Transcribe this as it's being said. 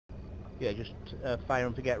Yeah, just fire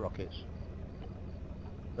and forget rockets.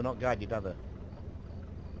 They're not guided, are they?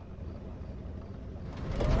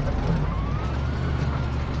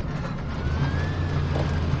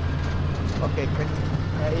 Okay, can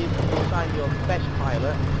you assign your best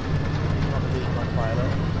pilot, not the recon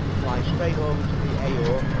pilot, fly straight over to the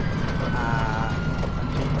AO and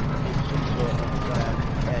see if you can get some sort of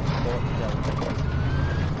air support to Delta.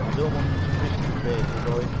 I don't want you to risk the base,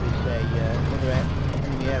 though if there's another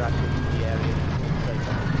enemy air asset in the area, straight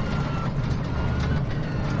down.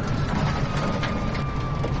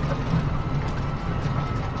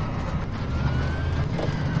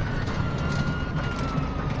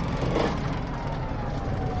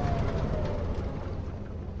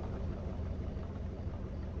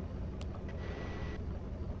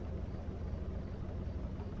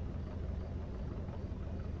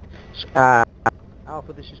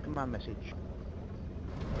 Alpha, this is command message.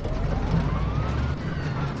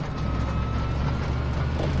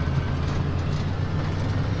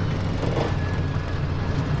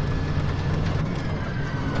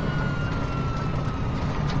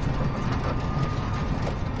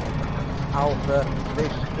 Alpha,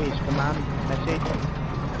 this is command message.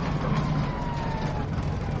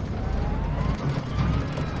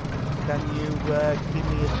 Can you give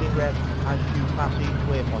me a sit rep as you pass each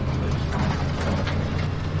waypoint, please?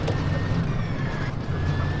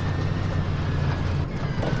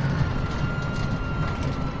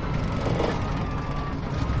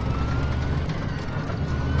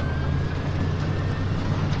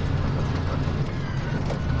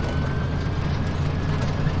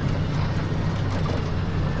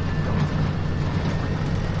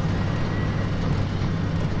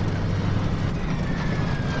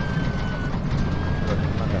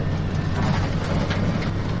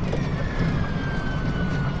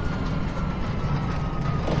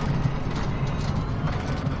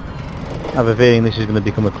 I have a feeling this is going to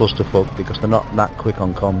become a clusterfuck because they're not that quick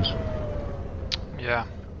on comms. Yeah.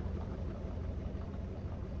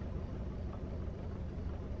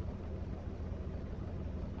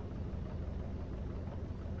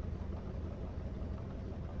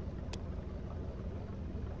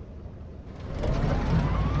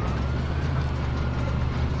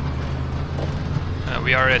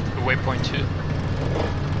 We are at waypoint 2.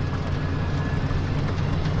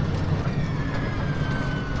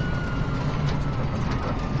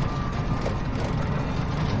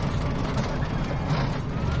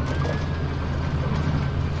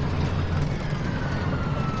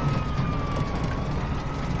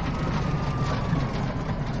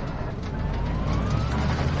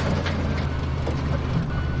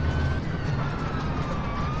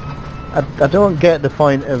 I don't get the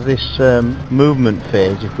point of this movement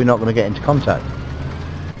phase if we're not going to get into contact.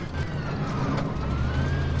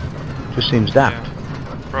 Just seems daft.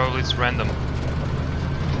 Yeah. Probably it's random.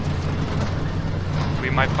 We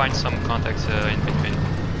might find some contacts in between.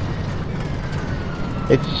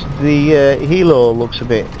 It's the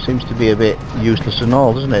helo seems to be a bit useless and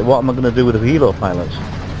all, doesn't it? What am I going to do with the helo pilots?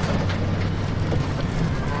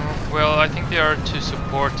 Well, I think they are to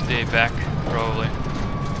support the evac, probably.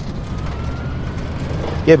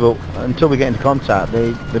 Yeah, but until we get into contact,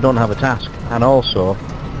 they don't have a task, and also,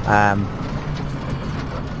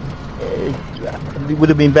 it would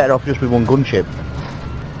have been better off just with one gunship.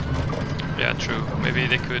 Yeah, true. Maybe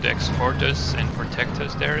they could escort us and protect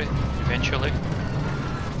us there eventually.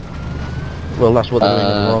 Well, that's what they're doing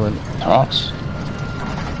at the moment. Terox.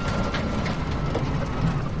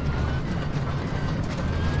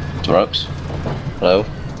 Terox. Hello.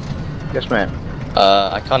 Yes, mate.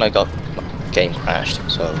 I kind of got game crashed,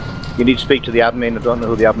 so You need to speak to the admin. I don't know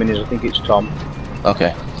who the admin is. I think it's Tom.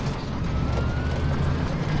 okay.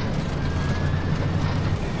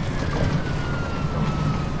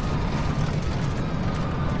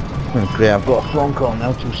 Oh, great, I've got a phone call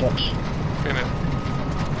now. 2 secs. Okay, mate.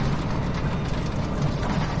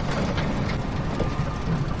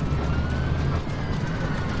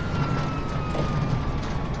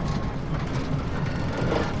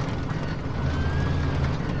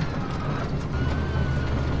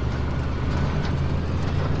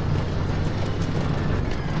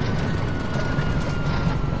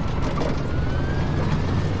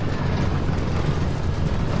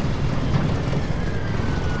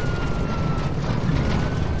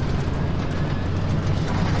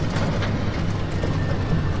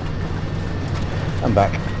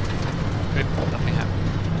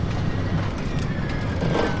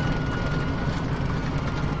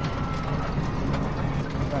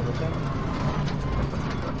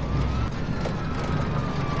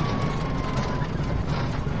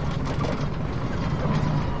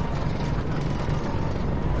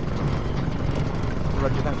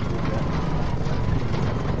 Roger, thanks for that.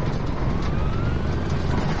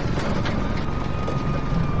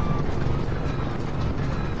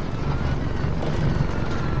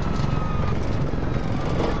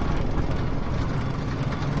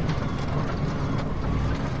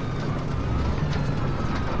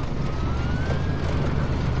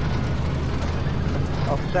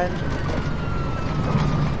 Off send.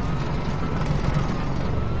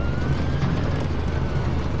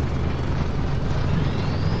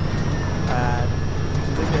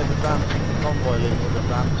 Convoy limit of the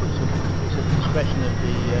ramp, it's at the discretion of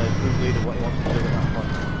the group leader what he wants to do at that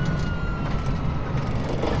point.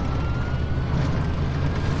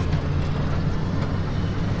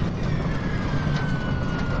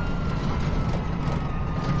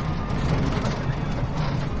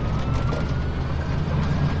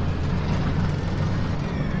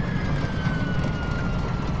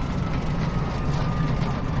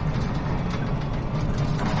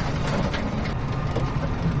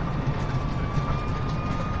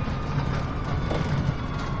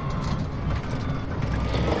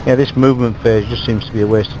 Yeah, this movement phase just seems to be a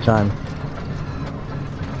waste of time.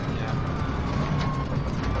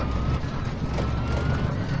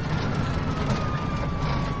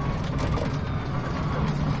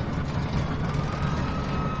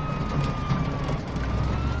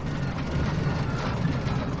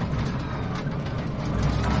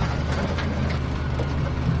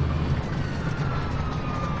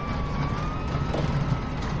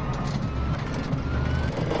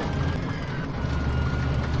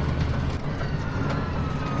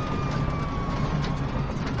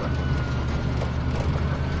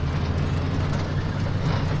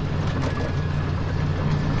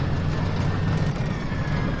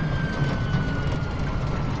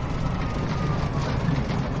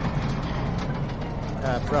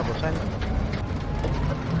 Bravo, send.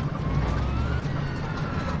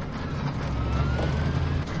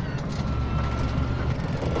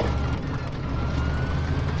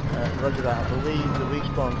 Roger that. I believe the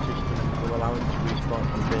respawn system will allow him to respawn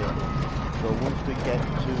from the vehicle. So once we get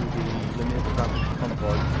to the limit of the branch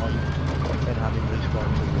convoy point, then have him respawn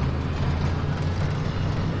to the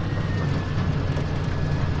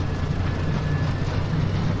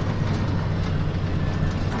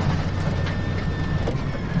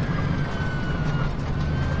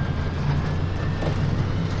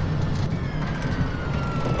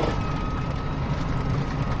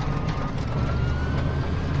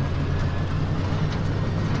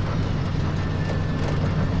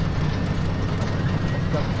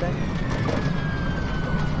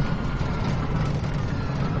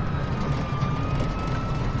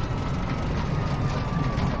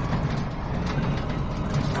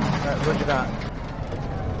Roger that.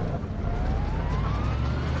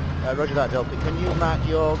 Roger that, Delta. Can you mark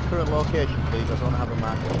your current location, please? I don't have a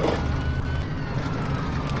marker.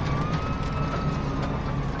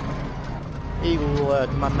 Eagle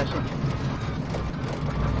command message.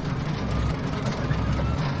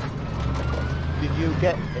 Did you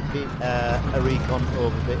get a recon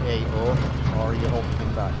over the AO, or are you holding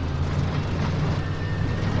him back?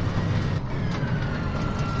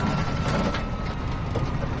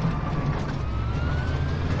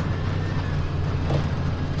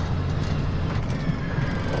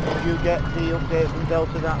 You get the update from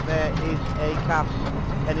Delta that there is a CAS,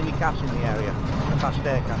 enemy CAS in the area, a fast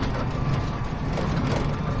air CAS.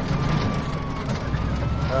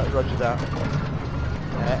 Roger that.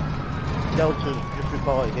 Delta's just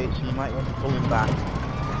reported it, so you might want to pull him back.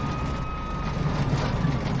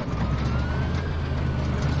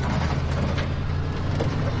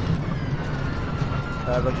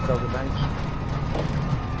 Roger Delta, thanks.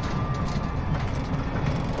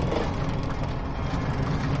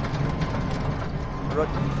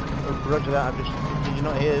 Roger that, did you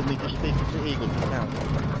not hear me just speaking to Eagle just now?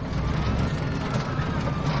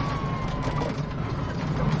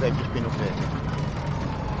 They've just been updated.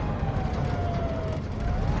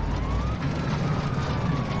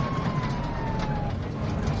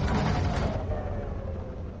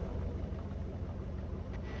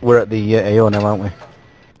 We're at the AO now, aren't we?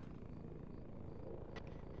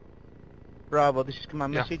 Bravo, this is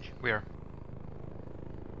command message. We are.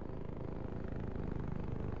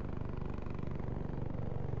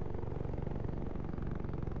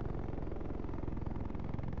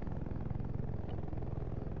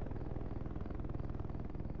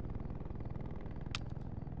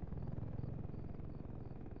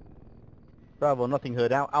 Bravo, nothing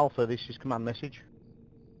heard. Alpha, this is command message.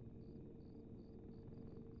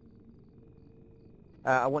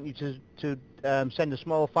 I want you to send a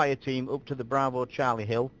small fire team up to the Bravo Charlie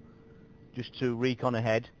Hill, just to recon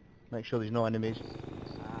ahead, Make sure there's no enemies.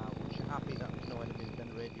 Once you're happy that there's no enemies, then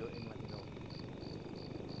radio in, let me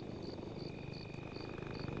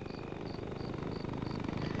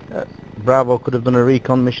know. Bravo could have done a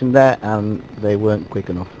recon mission there and they weren't quick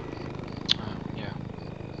enough. Yeah.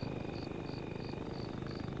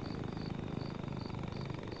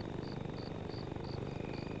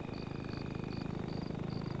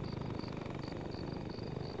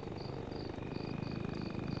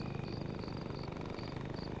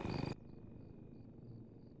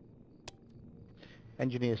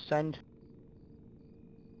 Engineers send.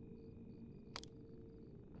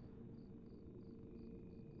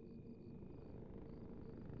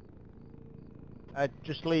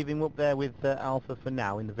 Just leave him up there with Alpha for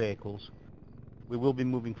now in the vehicles. We will be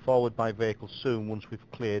moving forward by vehicle soon once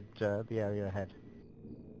we've cleared the area ahead.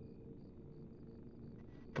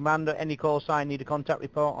 Commander, any call sign, need a contact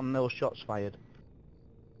report on those shots fired.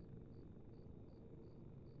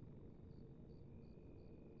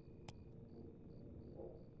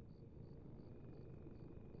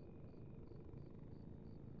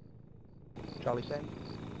 Charlie send.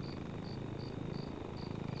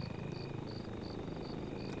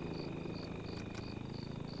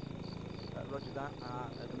 Roger that.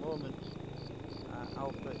 At the moment,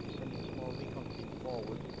 Alpha is sending a small recon team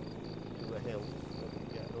forward to a hill so we can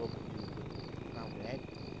get an overview of the ground ahead.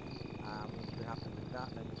 Once we happen with that,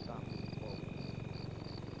 then we start moving forward.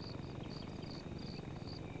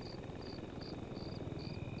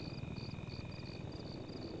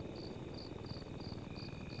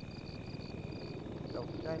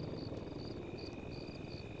 Delta 10.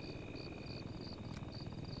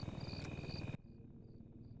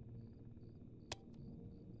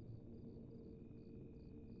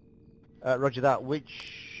 Roger that.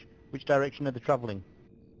 Which direction are they travelling?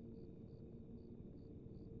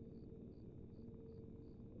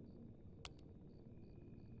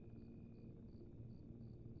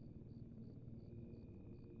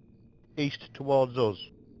 East towards us.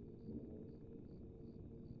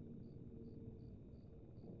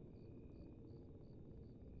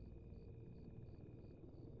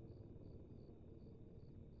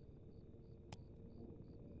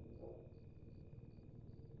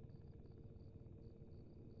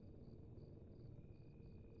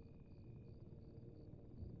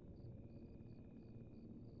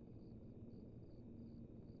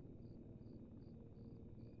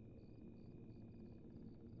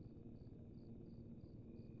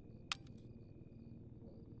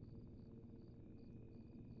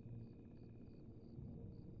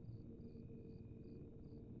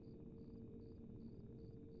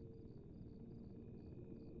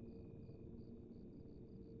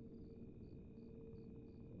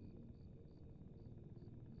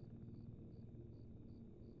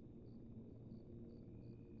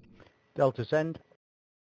 Delta send.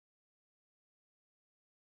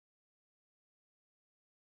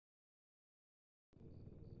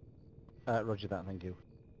 Roger that, thank you.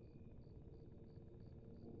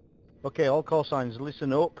 Okay, all call signs,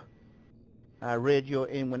 listen up. Radio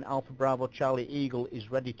in when Alpha Bravo Charlie Eagle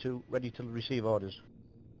is ready to receive orders.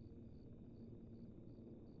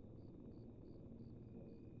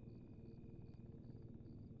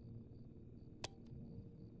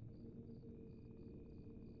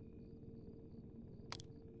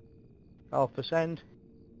 Alpha send.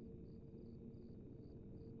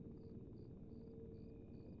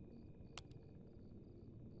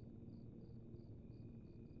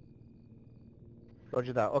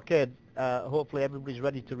 Roger that. Okay, hopefully everybody's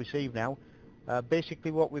ready to receive now.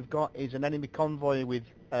 Basically what we've got is an enemy convoy with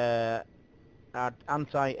our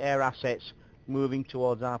anti-air assets moving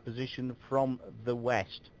towards our position from the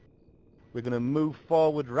west. We're going to move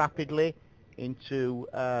forward rapidly into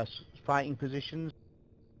fighting positions.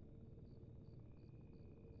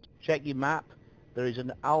 Check your map. There is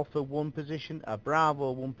an Alpha 1 position, a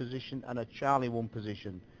Bravo 1 position and a Charlie 1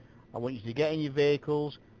 position. I want you to get in your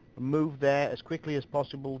vehicles, move there as quickly as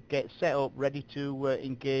possible, get set up, ready to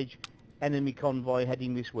engage enemy convoy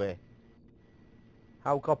heading this way.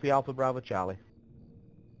 How copy Alpha Bravo Charlie?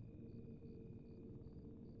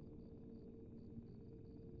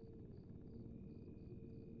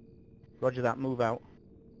 Roger that, move out.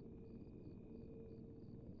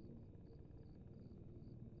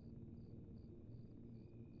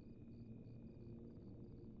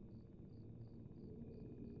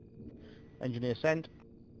 Engineer sent.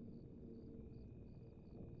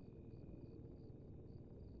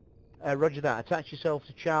 Roger that, attach yourself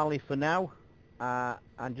to Charlie for now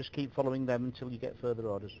and just keep following them until you get further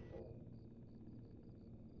orders.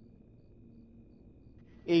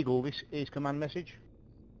 Eagle, this is command message.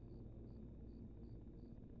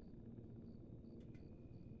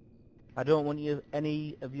 I don't want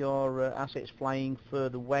any of your assets flying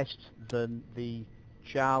further west than the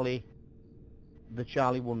Charlie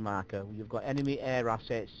 1 marker. You've got enemy air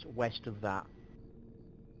assets west of that.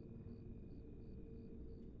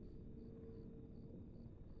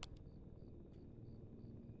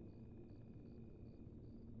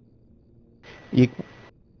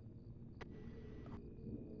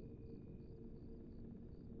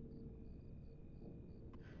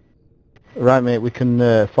 Right, mate, we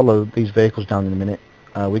can follow these vehicles down in a minute.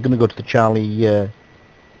 We're going to go to the Charlie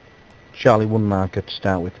 1 marker to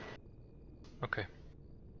start with. Okay.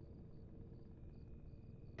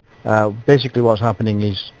 Basically what's happening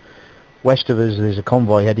is west of us there's a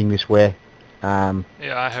convoy heading this way. Yeah,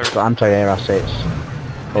 I heard. It's got anti-air assets.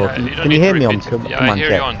 Oh, Yeah, can you hear me on yeah, I command hear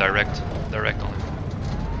check? you on direct on.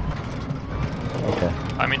 Okay.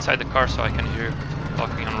 I'm inside the car so I can hear you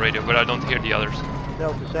talking on radio, but I don't hear the others.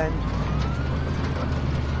 Delta send.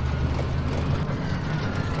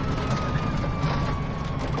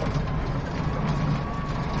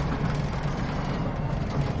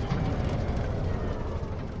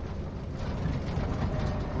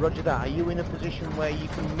 Roger that. Are you in a position where you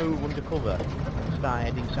can move under cover and start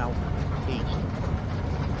heading south east?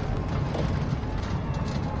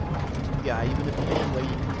 Yeah, are you in a position where you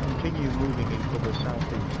can continue moving in cover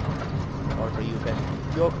southeast? Or are you best?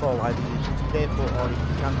 Your call, either you stay put or if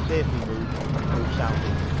you can safely move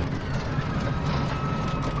southeast.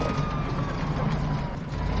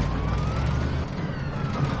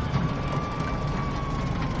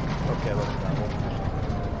 Okay, roger that. One position.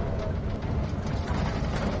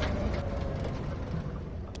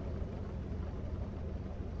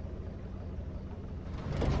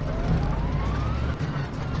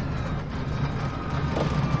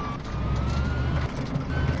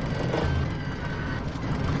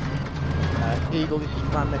 Eagle, this is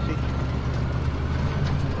plan message.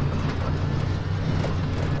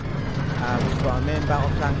 We've got a main battle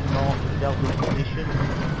tank north of Delta's position.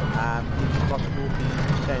 If it's possible for you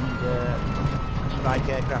to send strike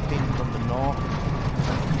aircraft in from the north,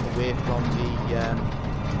 away from the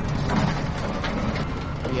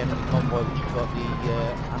enemy convoy which has got the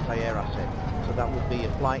anti-air asset. So that would be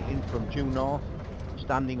a flight in from due north,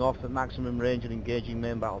 standing off at maximum range and engaging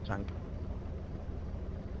main battle tank.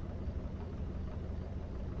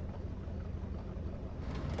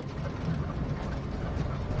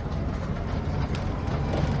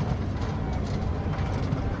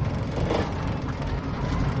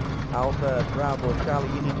 Alpha, Bravo, Charlie,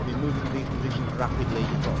 you need to be moving to these positions rapidly.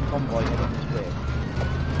 You've got a convoy heading this way.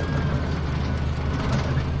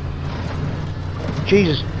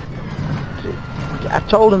 Jesus. I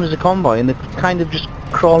told them there's a convoy and they're kind of just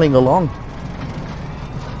crawling along.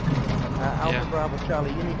 Alpha, Bravo,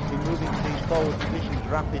 Charlie, you need to be moving to these forward positions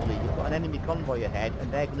rapidly. You've got an enemy convoy ahead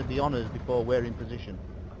and they're going to be on us before we're in position.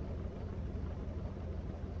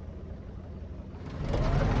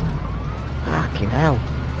 Fucking hell.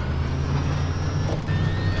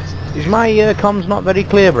 Is my comms not very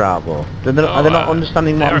clear, Bravo? Are they not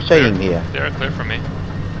understanding what I'm saying here? They are clear for me.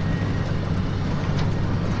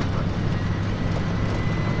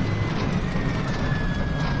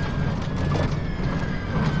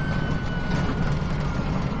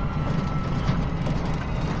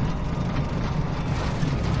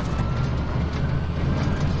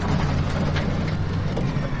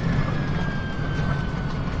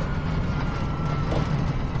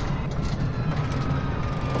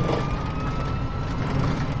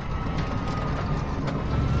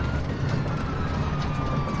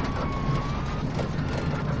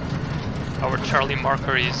 Our Charlie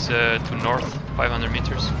marker is to north, 500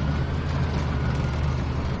 meters.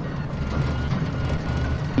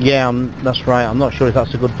 Yeah, that's right. I'm not sure if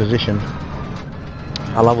that's a good position.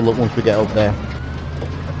 I'll have a look once we get up there.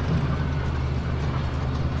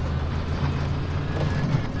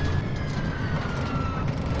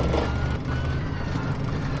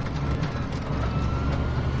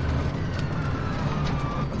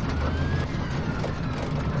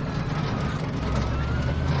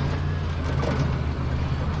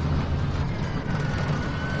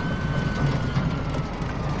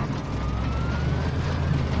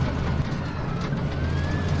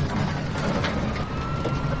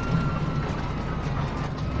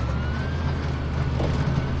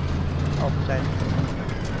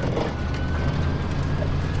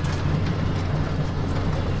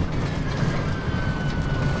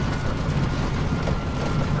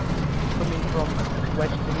 Coming from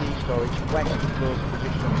west to east, or it's west of those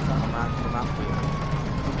positions that I'm marking the map for you.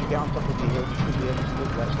 Once you get on top of the hill, you should be able to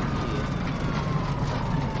look west and see it.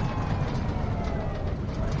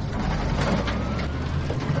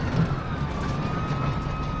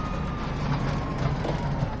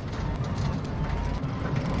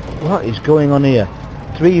 What is going on here?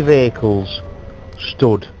 3 vehicles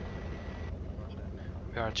stood.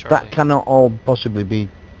 We are Charlie. That cannot all possibly be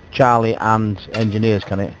Charlie and engineers,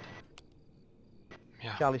 can it?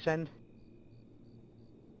 Yeah. Charlie, send.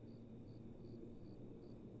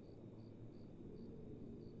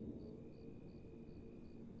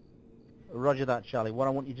 Roger that, Charlie. What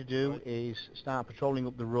I want you to do is start patrolling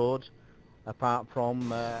up the road, apart from you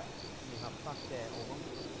have fast air.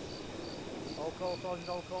 All call signs,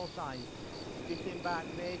 all call signs. Disembark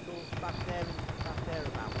vehicles, fast air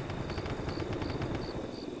about.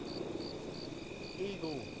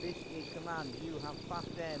 Eagle, this is command. You have fast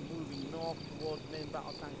air moving north towards main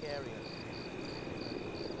battle tank area.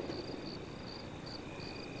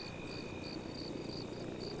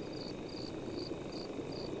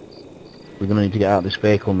 We're going to need to get out of this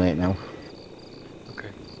vehicle, mate, now.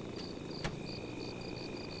 Okay.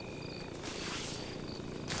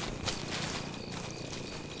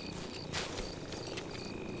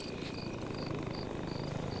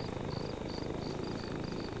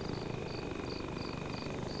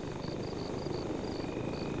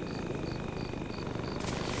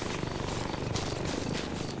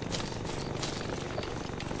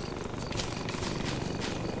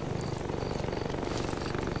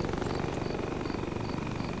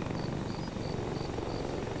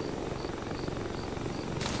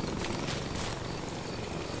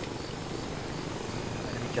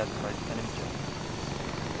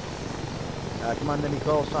 Command, any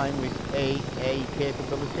call sign with AA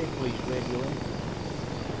capability, please radio in.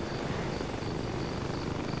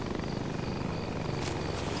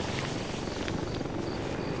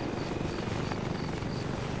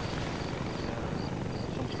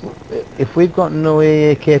 If we've got no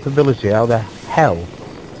AA capability, how the hell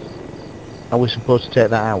are we supposed to take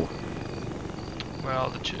that out? Well,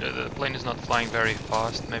 the plane is not flying very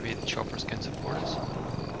fast. Maybe the choppers can support us.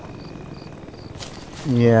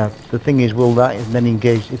 Yeah, the thing is, will that then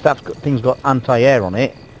engage? If that thing's got anti-air on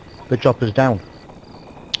it, the chopper's down.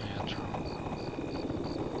 Yeah, true.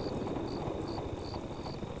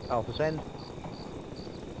 Alpha send.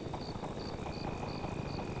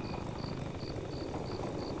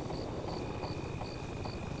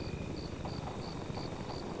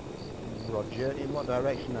 Roger. In what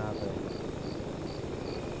direction are they?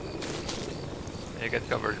 You get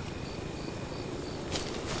covered.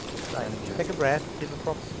 Right, take a breath, give a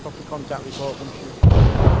proper contact report once you...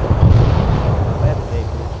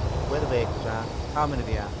 Where the vehicles are, how many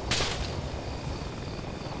they are.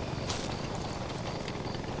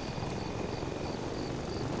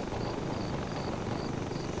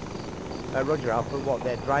 Roger, Alpha, what,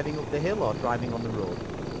 they're driving up the hill or driving on the road?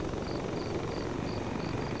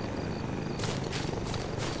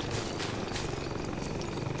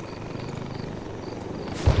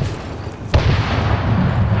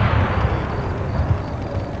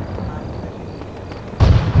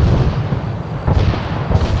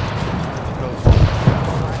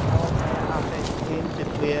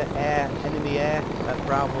 Enemy air at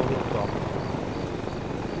Bravo Hilltop.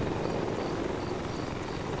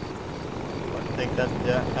 I think that's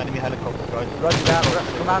the enemy helicopter, guys. Roger that,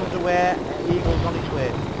 command's aware, Eagle's on its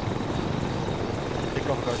way. Take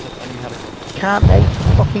off, guys, that's enemy helicopter. Can't they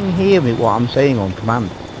fucking hear me what I'm saying on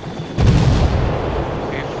command?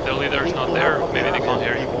 If the leader's not there, maybe they can't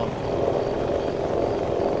hear you.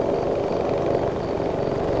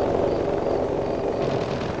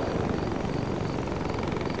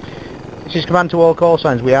 This is command to all call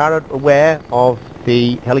signs. We are aware of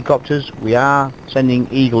the helicopters. We are sending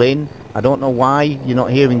Eagle in. I don't know why you're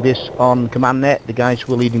not hearing this on command net, the guys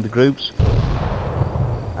who are leading the groups.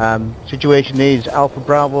 Situation is Alpha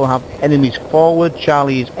Bravo have enemies forward,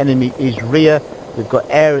 Charlie's enemy is rear. We've got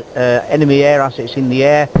enemy air assets in the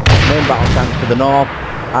air, main battle tanks to the north,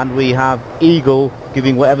 and we have Eagle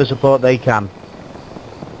giving whatever support they can.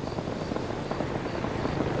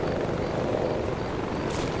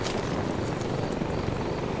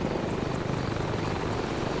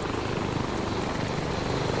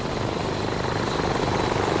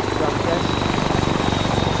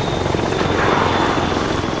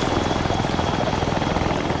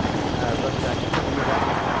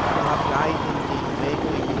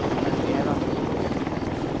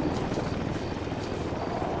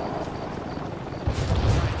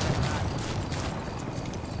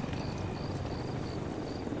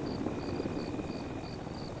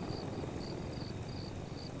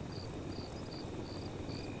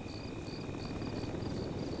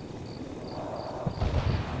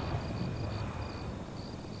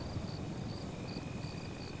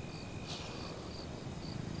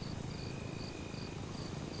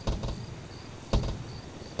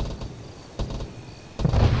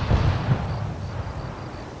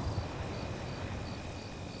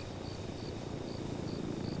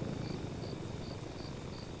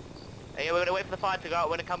 Yeah, we're gonna wait for the fire to go out.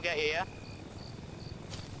 We're gonna come get you, yeah?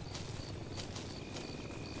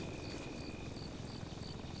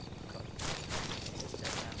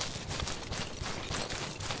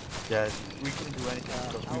 Yeah, we couldn't do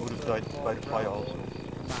anything because we would have died by the fire also.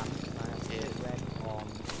 On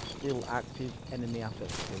still active enemy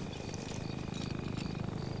assets, please.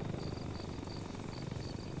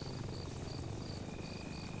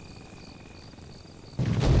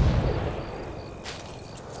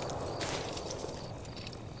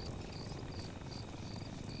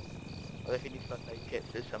 Well, if you need first aid kits,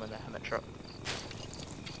 there's some in the hammer truck.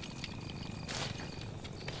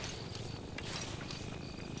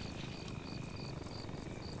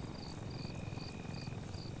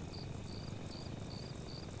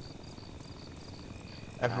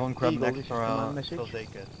 Everyone grab an Eagle, this is command extra message. first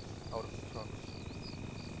aid kit out of the trunk.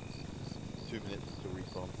 2 minutes to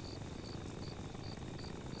respawn.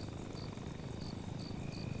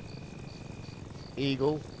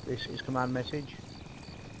 Eagle, this is command message.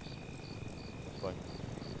 That's fine.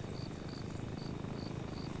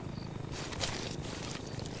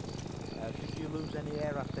 Did you lose any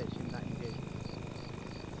air assets in that engagement?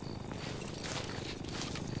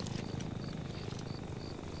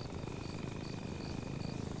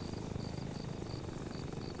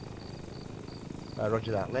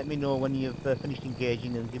 Roger that. Let me know when you've finished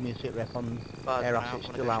engaging and give me a sit rep on air assets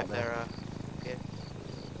still out there.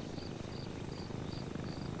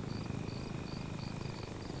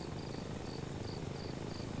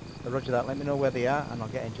 Roger that. Let me know where they are and I'll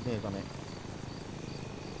get engineers on it.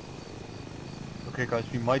 Okay guys,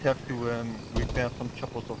 we might have to repair some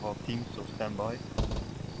choppers of our team, so stand by.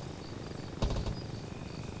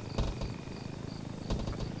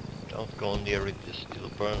 Don't go near it, it still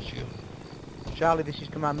burns you. Charlie, this is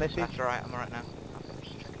command message. That's alright, I'm alright now. I'm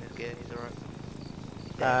just checking his gear, he's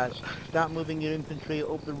alright. Start moving your infantry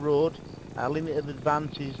up the road. Limit of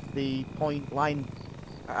advance is the point line.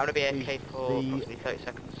 I'm gonna be AFK for the approximately 30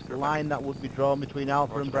 seconds. Line that would be drawn between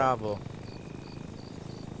Alpha and Bravo.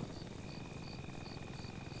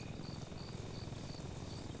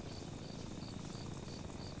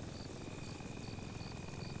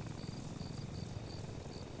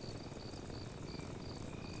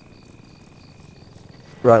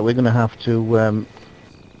 Right, we're going to have to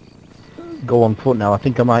go on foot now. I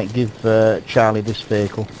think I might give Charlie this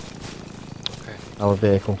vehicle. Okay. Our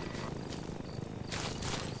vehicle.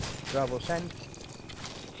 Bravo, send.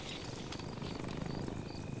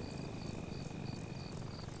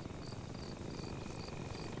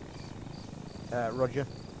 Roger.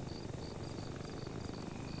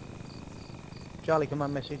 Charlie,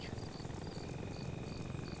 command message.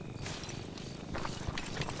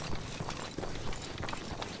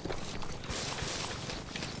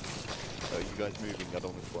 You guys moving? I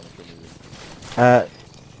don't respond if you're moving.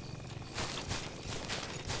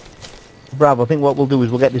 Bravo, I think what we'll do is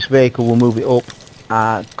we'll get this vehicle, we'll move it up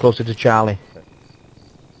closer to Charlie. Okay.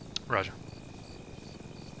 Roger.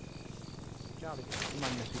 Charlie,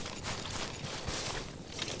 command message.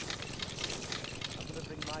 I'm going to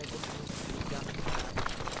bring my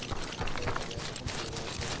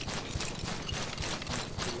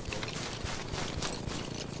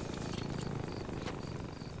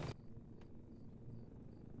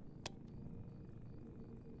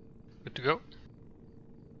Good to go.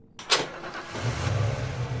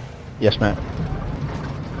 Yes, ma'am.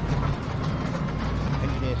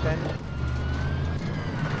 Engineer send.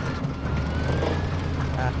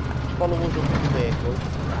 Follow us up in the vehicle.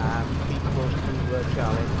 Keep close to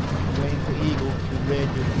Charlie. Waiting for Eagle to radio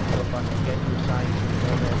the up and get to the side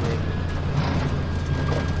of their vehicle.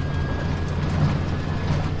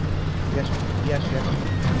 Yes.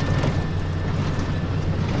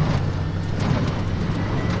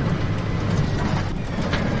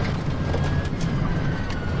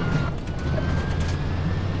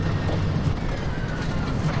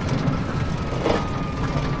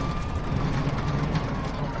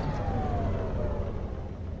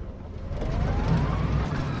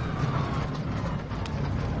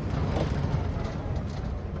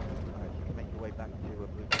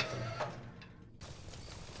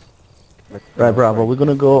 Right, Bravo, we're going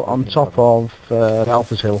to go on top of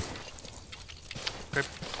Alpha's Hill. Okay.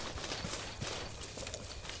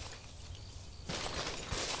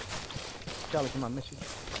 Charlie, come on, message.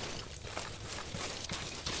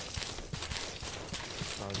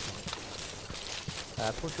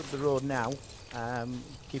 Push up the road now,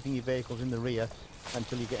 keeping your vehicles in the rear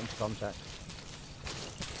until you get into contact.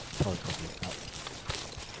 Alright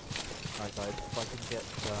guys, if I can get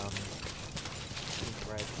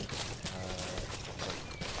red,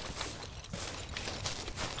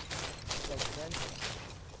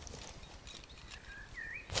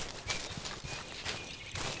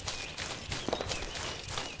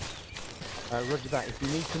 Roger that. If you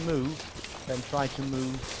need to move, then try to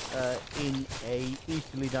move in a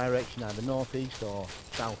easterly direction, either northeast or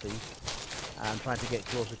southeast, and try to get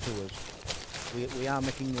closer to us. We are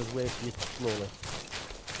making our way to you slowly.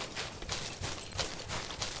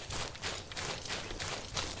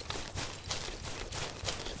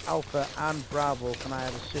 Alpha and Bravo, can I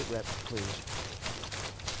have a sit rep, please?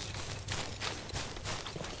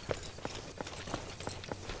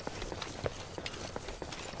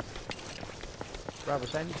 Bravo,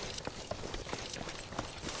 send.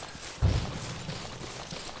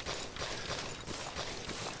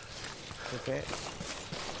 Okay.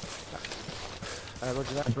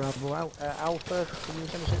 Roger that, Bravo out. Alpha, can you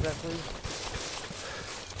send a sit rep, please?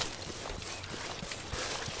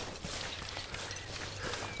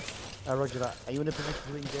 Roger that. Are you in a position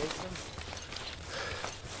to engage them?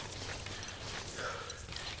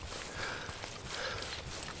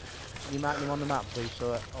 Can you mark them on the map, please, so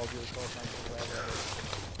all the other call signs are aware where they are?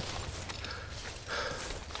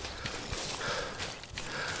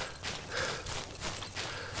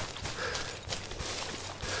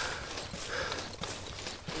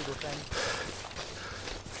 Eagle 10.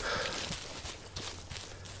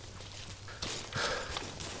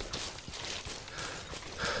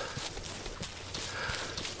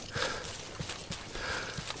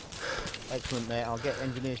 Excellent, mate. I'll get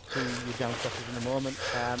engineers to you down crossers in a moment.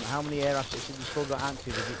 How many air assets have you still got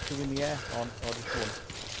active? Is it 2 in the air or just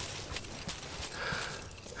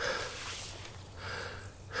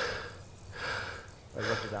 1?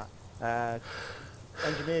 Roger that.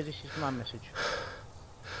 Engineers, this is command message.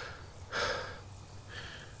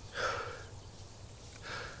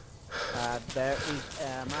 There is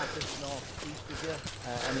markers north-east of you.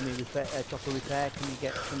 Enemy repair, chopper repair. Can you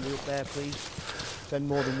get somebody up there, please? Send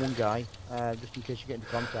more than one guy, just in case you get into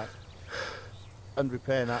contact. And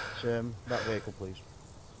repair that vehicle, please.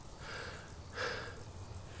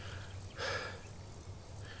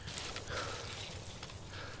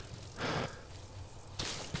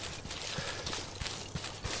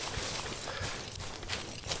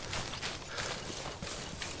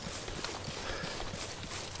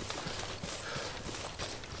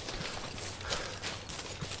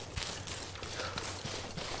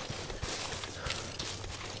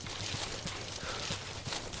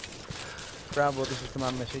 Bravo, this is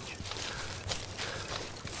command message.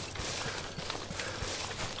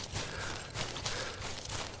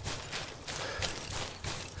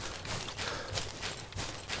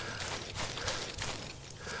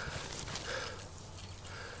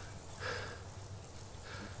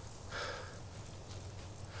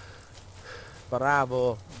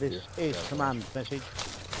 Bravo, this is command message.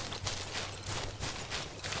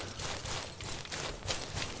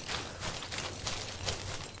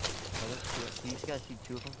 These guys see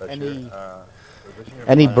 2 of them.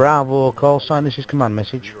 Any Bravo call sign, this is command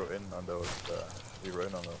message. Zero in on those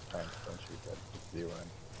tanks, don't shoot that. Zero in.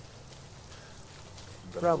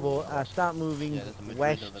 Bravo, start moving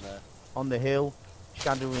west on the hill,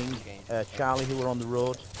 shadowing Charlie who are on the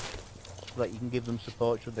road, so that you can give them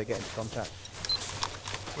support should they get into contact.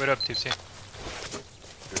 Wait up, TC.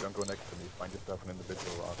 Dude, don't go next to me, find yourself an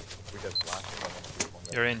individual rock. If we get blasted, I want to do one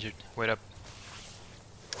guy. You're injured. Wait up.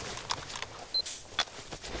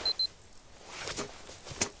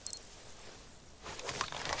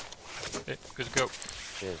 Okay, good to go.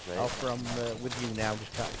 Cheers, mate. Alpha, I'm with you now,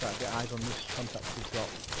 just try to get eyes on this contact we've got.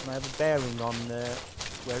 Can I have a bearing on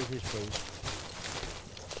where it is, please?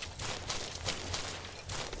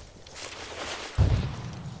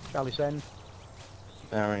 Charlie, send.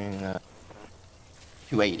 Bearing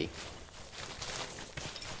 280.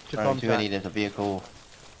 To Bearing contact. 280, there's a vehicle.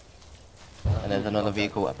 And there's another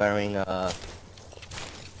vehicle at bearing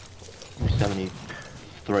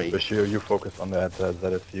 273. Bashir, you focus on that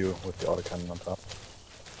ZSU with the autocannon on top.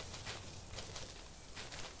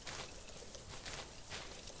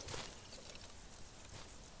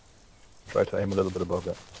 Try to aim a little bit above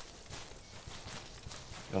that.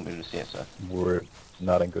 You won't be able to see it, sir. We're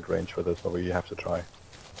not in good range for this, but we have to try.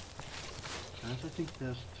 I think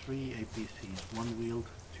there's 3 APCs, 1 wheeled,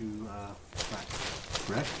 2 tracked.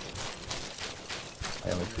 Correct?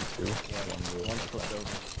 I only see 2. Yeah, one flipped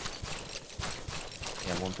over.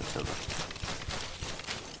 Yeah, 1 flipped over.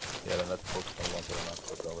 Yeah, then let's focus on the ones that are not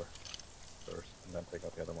flipped over first, and then take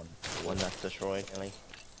out the other one. The one that's destroyed, Ellie.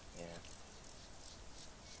 Yeah.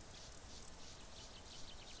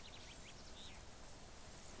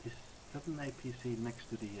 Is that an APC next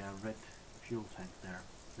to the red fuel tank there,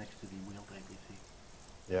 next to the wheeled APC?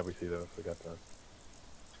 Yeah, we see those, we got those.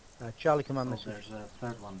 Charlie, command Oh, message. there's a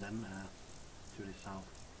third one then, to the south.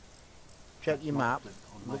 check That's your not map, split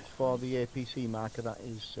on my look for screen. the APC marker that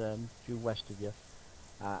is due west of you.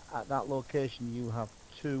 At that location you have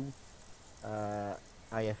two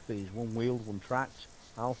IFVs, one wheeled, one tracked.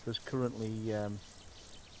 Alpha's currently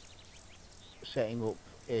setting up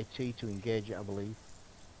AT to engage it, I believe.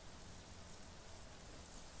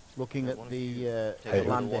 Looking Yeah, at one of the you take over the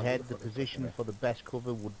land one ahead, with the the position second for the best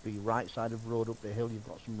cover would be right side of road up the hill. You've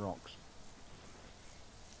got some rocks.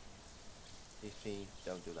 PC,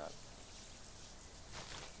 don't do that.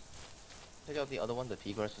 Take out the other one, the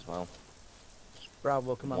Tigris as well.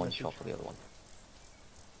 Bravo, come on, One message. shot for the other one.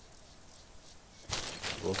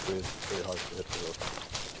 Road 3 is very hard to hit the road.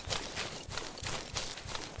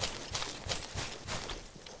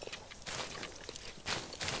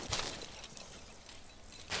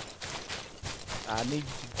 I need you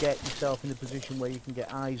to get yourself in a position where you can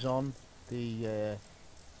get eyes on the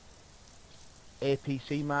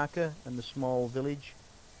APC marker and the small village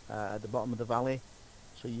at the bottom of the valley,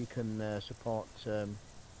 so you can support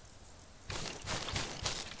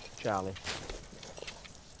Charlie.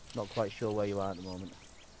 Not quite sure where you are at the moment.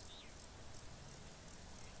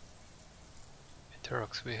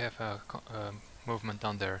 Terox, we have a movement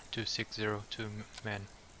down there. 260, 2 men.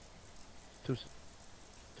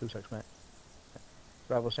 2-6, mate.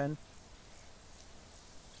 Bravo, send.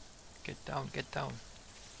 Get down, get down.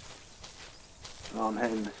 Oh, I'm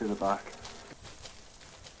hitting this in the back.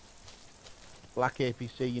 Black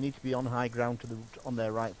APC, you need to be on high ground on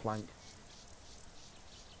their right flank.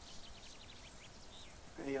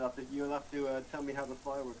 You'll have to tell me how the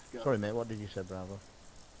fireworks go. Sorry, mate, what did you say, Bravo?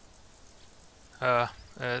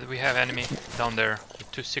 We have enemy down there.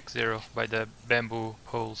 260 by the bamboo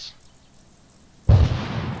poles.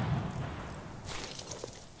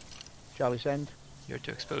 Charlie, send. You're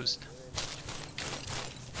too exposed.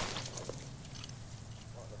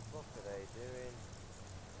 What the fuck are they doing?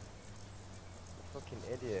 The fucking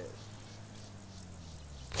idiots.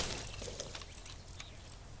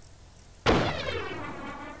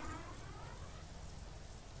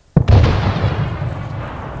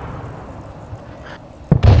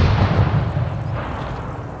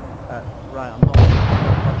 Right, I'm not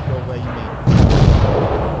quite sure where you mean.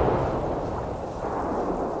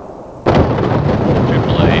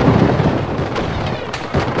 Triple A.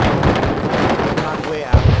 Can't wait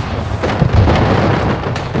out.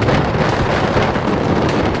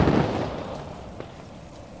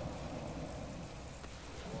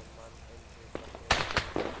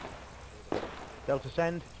 Delta,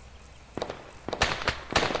 send.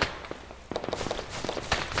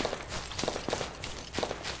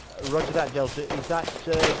 Roger that, Delta. Is that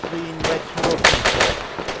green, red smoke?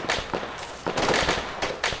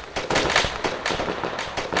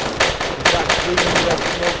 Is that green, red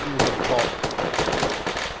smoke you have popped?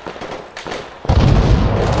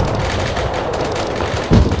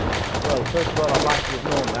 Well, first of all, I'd like to have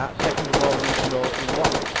known that. Second of all, I need to know in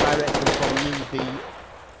what direction from you the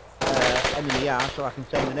enemy are, so I can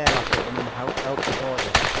send an air at them and help support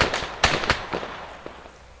you.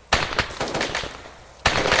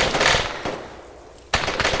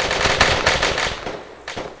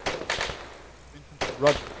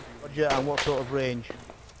 Roger, and what sort of range?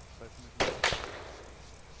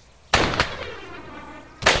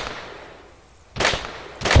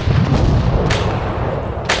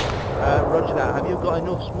 Roger that. Have you got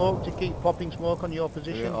enough smoke to keep popping smoke on your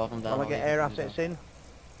position while I get air assets in?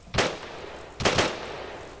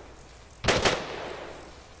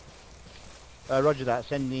 Roger that.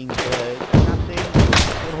 Sending passing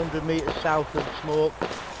 100 metres south of smoke,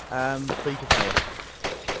 free to fire.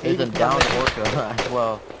 There's a down orca as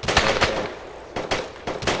well. Right there.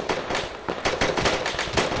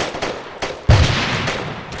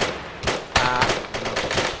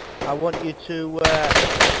 I want you to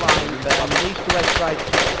climb on the east to west side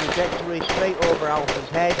trajectory straight over Alpha's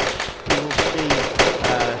head. You will see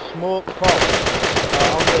smoke pop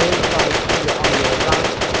on the hillside on your right.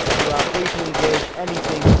 You are free to engage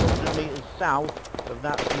anything 100 metres south of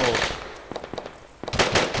that smoke.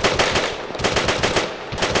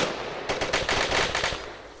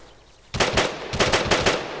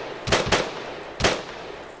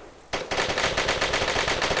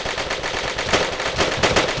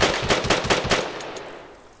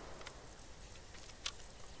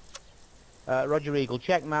 Roger Eagle,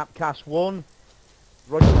 check map, CAS 1.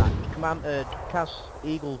 Roger that. Command, CAS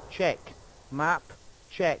Eagle, check map,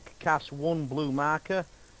 check CAS 1 blue marker.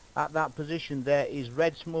 At that position there is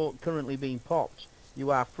red smoke currently being popped.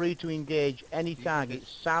 You are free to engage any target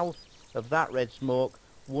south of that red smoke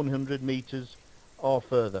 100 metres or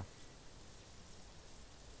further.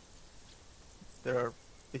 There are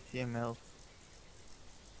BCMLs.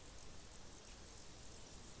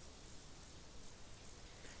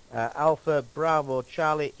 Alpha, Bravo,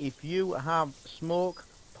 Charlie, if you have smoke,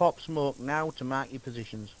 pop smoke now to mark your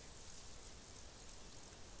positions.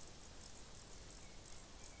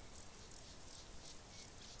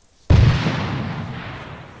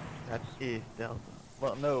 That is Delta.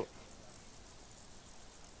 Well, no.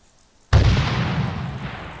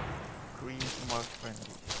 Green mark friendly.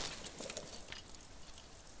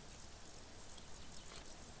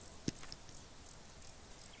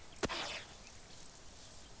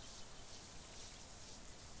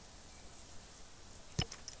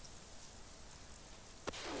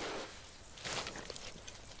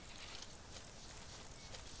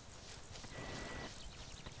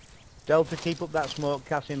 Delta, keep up that smoke,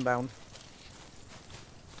 Cass inbound.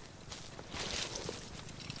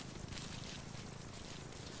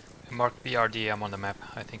 Mark BRDM on the map.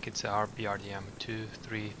 I think it's our BRDM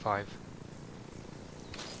 235.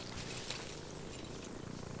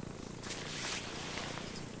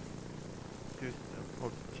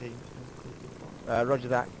 Roger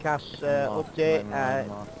that. Cass,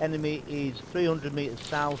 update. Enemy is 300 metres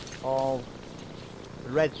south of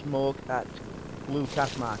red smoke at blue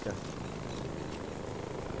Cass marker.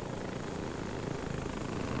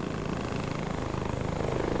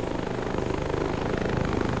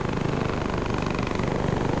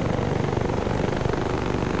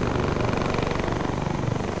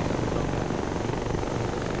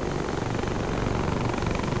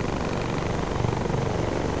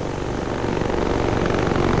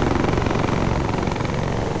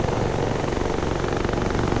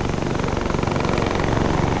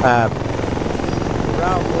 Bravo,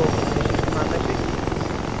 this is my message.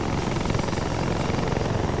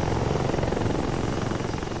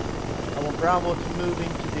 I want Bravo to move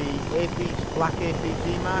into the black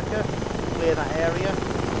APC marker, clear that area.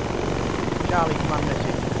 Charlie, command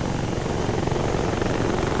message.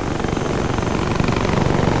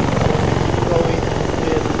 Go in and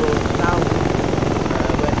clear the road south,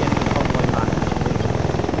 where the enemy convoy markers, please.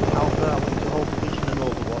 Alpha, I want you to hold position and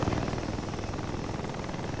overwatch.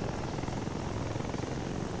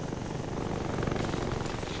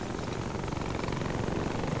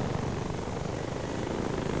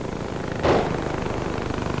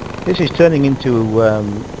 This is turning into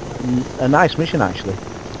a nice mission actually.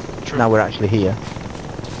 True. Now we're actually here.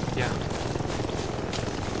 Yeah.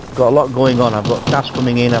 Got a lot going on. I've got tasks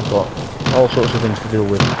coming in. I've got all sorts of things to deal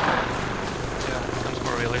with. Yeah, becomes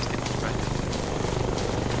more realistic, right?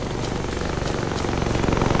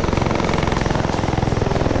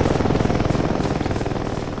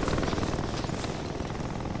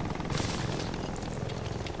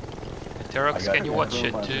 Terox, can you watch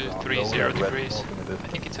it 230 degrees? I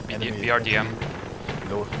think it's a BRDM.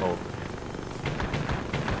 No smoke.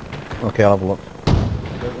 Okay, I'll have a look.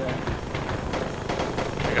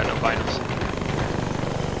 I got no binos.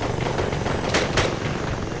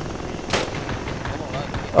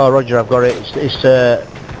 Oh, Roger, I've got it. It's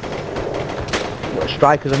what,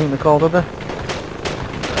 strikers, I think they're called, are they?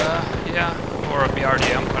 Yeah, or a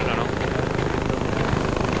BRDM, I don't know.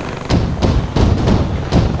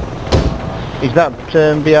 Is that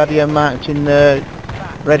BRDM marked in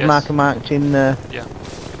red Yes. marker marked in Yeah,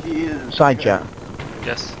 side chat?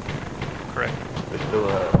 yes, correct. There's still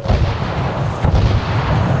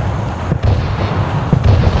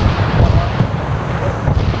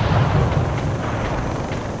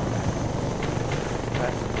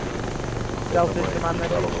Delta command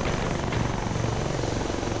message.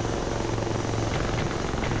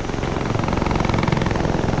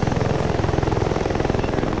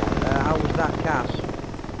 How was that Cass?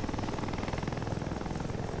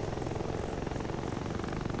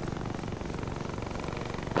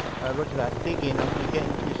 Roger that. Dig in. I'm going to get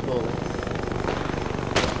into you slowly.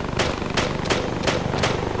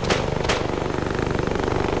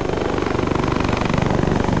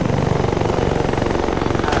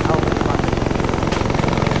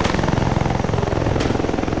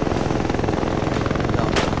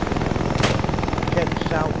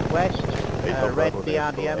 Southwest, red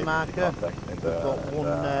BRDM marker. We've got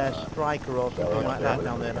one striker or something like that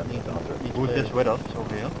down there that needs Who's this with us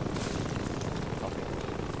over here?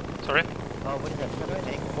 Sorry? Oh, what is that?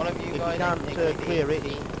 One of you If you guys can't clear it,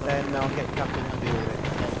 then I'll get Captain to deal with it.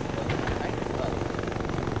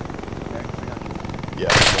 yeah,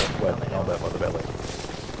 well, down there by the belly.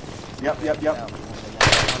 Yep.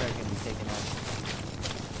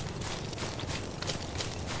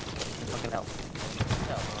 Fucking hell.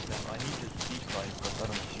 I need to see guys, but I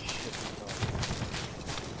don't see shit.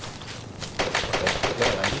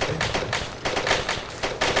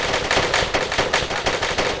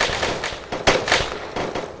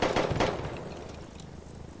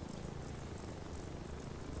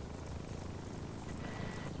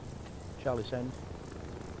 Charlie send.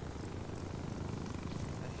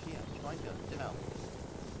 Shit, I'm trying to, you know.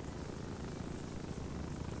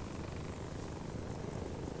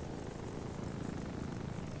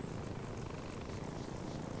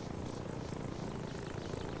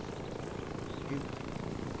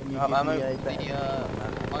 Can you I'm give over me a the, better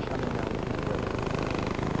understanding now?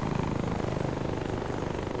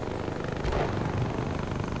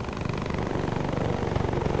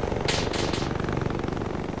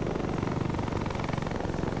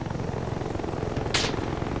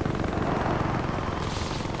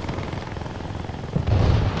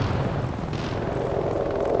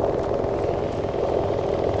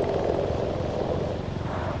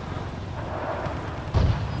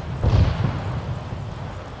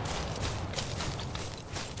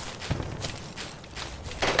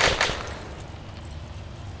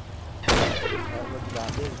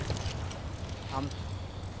 I'm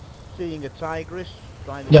seeing a tigress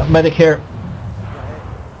trying to... Yeah, medic here. Right.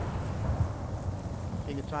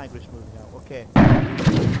 Seeing a tigress moving out. Okay. Fire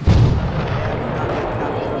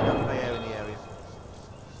in the area.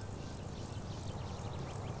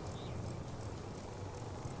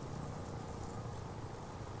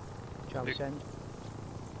 Charlie send.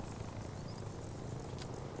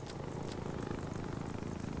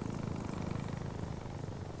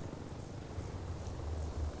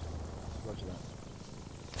 Roger that.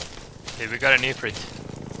 Okay, we got an Ifrit.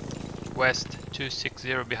 West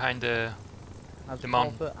 260 behind the Has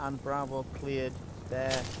mountain. Alpha and Bravo cleared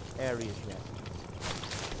their areas yet?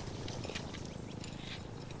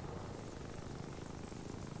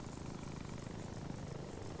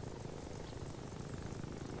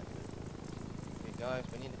 Okay guys,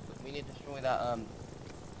 we need to destroy that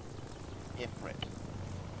Ifrit.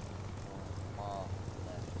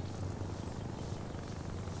 Left.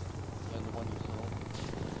 You know, the one you saw.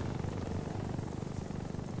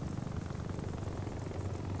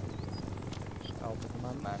 Alpha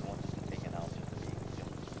command. Man wants to take it out.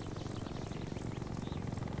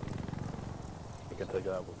 You can take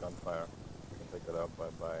it out with gunfire. You can take it out by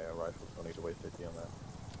rifles. Don't need to waste AT on that.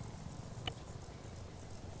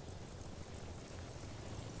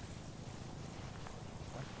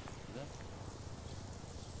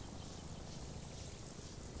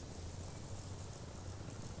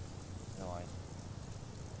 No,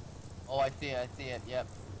 oh, I see it, yep.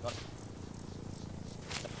 Got it.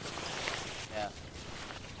 Yeah.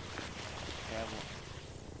 Yeah, well.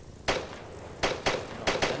 No,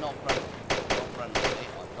 they're not friendly. Not friendly. They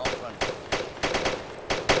are not friendly.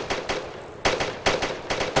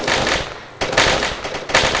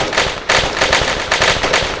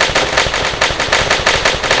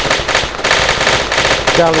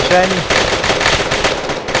 Charlie send.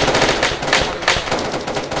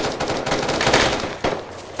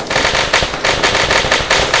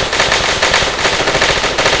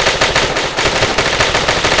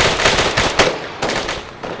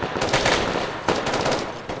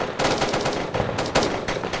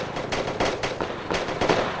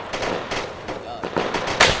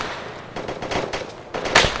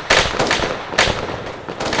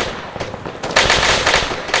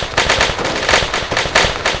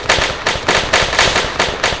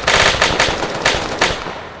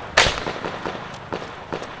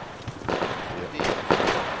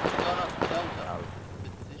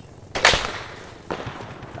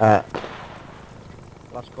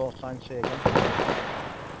 Last call sign, say again.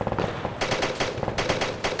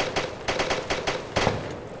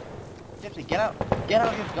 Gypsy, get out of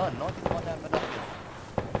your gun, not your goddamn binoculars.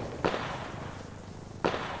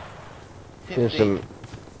 There's Gypsy, some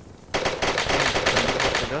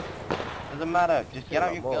doesn't matter, just get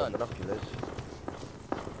out your more gun. binoculars.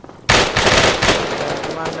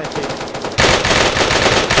 Command message.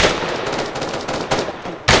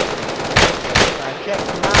 Check the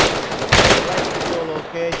map. Select your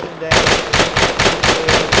location there.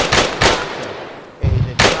 It is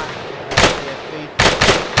in track.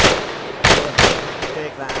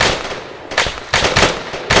 Take that out.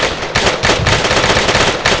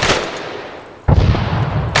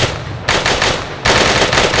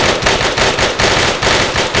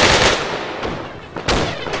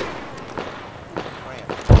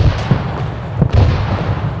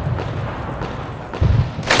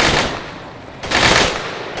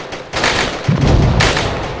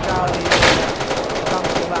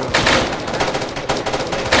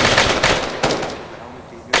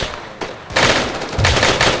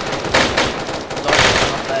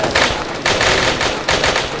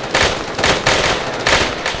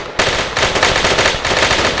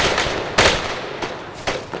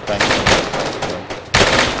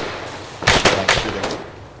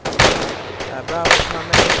 Bravo, my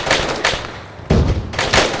man.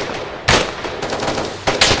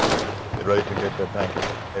 ready to engage that tank.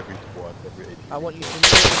 Every squad, every 80. I want you to move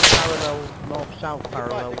parallel, north-south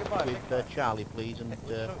parallel with Charlie, please, and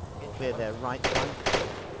clear their right flank.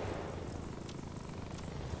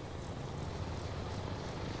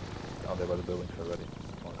 Down there by the buildings already.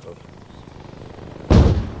 On close.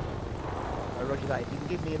 Roger that. If you can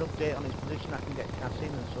give me an update on his position, I can get Cass in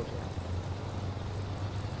and sort it out.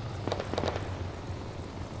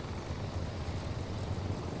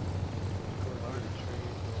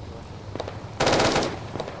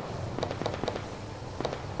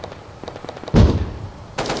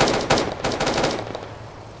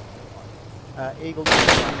 Eagle, this is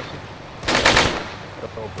my message.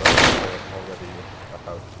 That's all broken already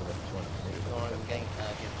about within 200 meters. We're getting some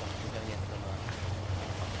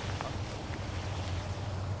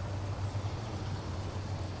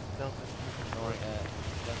Sorry,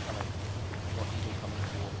 don't come in. What Eagle coming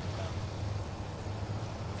towards now?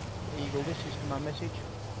 Eagle, this is my message.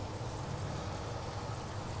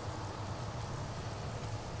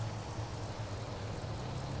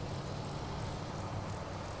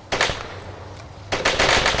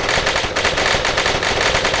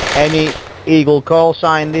 Any Eagle call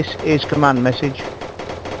sign, this is command message.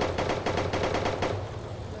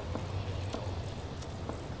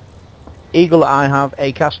 Eagle, I have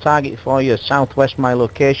a cast target for you, southwest my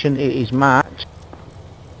location, it is marked.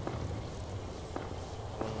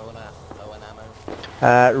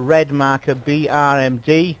 Red marker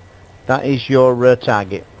BRMD, that is your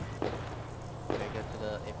target. Okay, go to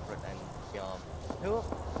the infrared and yarn. Who?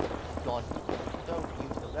 God, don't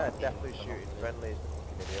use the They're definitely shooting friendlies,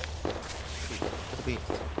 fucking idiot.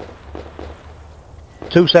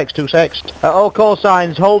 2-6. All call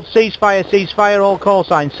signs, hold ceasefire, ceasefire, all call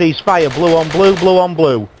signs, ceasefire, blue on blue, blue on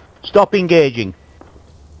blue. Stop engaging.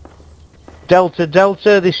 Delta,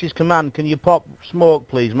 Delta, this is command, can you pop smoke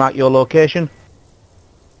please, mark your location?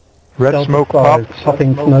 Red Delta smoke pop.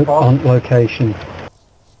 Popping smoke on location.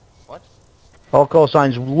 What? All call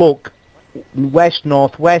signs, look, west,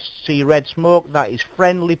 northwest, see red smoke, that is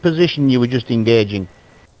friendly position you were just engaging.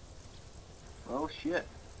 Oh shit.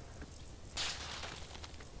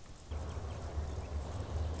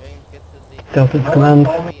 James, get to the... Delta's command.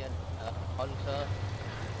 Hunter.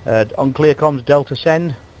 On clear comms, Delta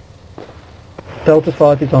send. Delta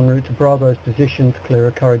 5 is en route to Bravo's position to clear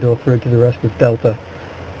a corridor through to the rest of Delta.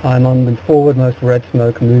 I'm on the forwardmost red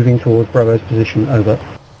smoke moving towards Bravo's position, over.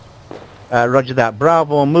 Roger that.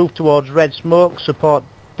 Bravo, move towards red smoke, support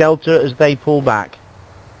Delta as they pull back.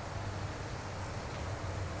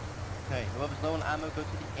 Okay, whoever's low on ammo, go to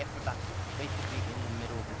the effort that's basically in the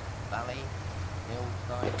middle of this valley,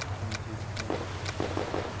 hillside, into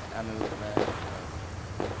ammo there.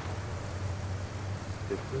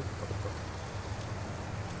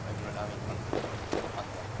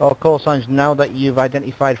 All call signs, now that you've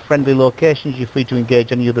identified friendly locations, you're free to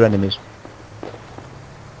engage any other enemies.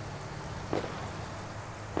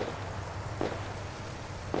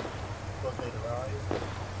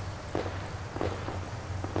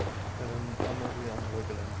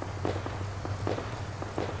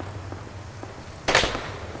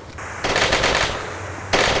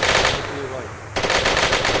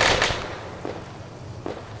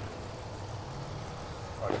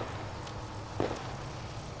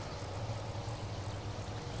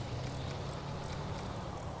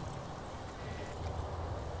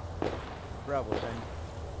 Bravo, send.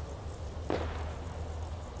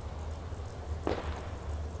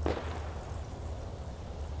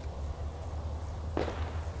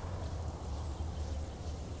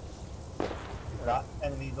 That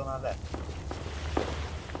enemies on our left.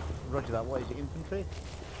 Roger that. What is it, infantry?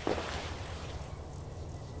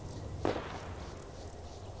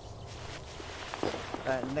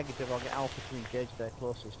 Negative, I'll get Alpha to engage their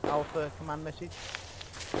closest. Alpha, command message.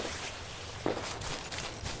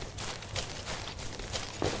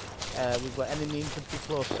 We've got enemy infantry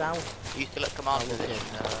close south. You still at command position,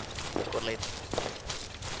 squad lead.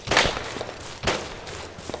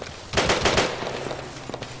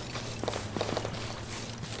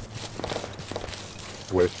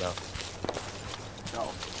 Where's now?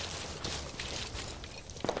 No.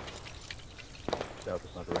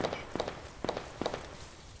 Delta's not range.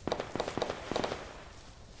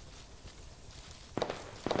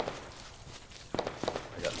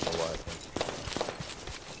 I got no wire.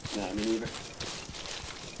 Nah, me neither.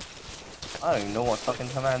 I don't even know what fucking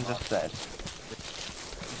command just said.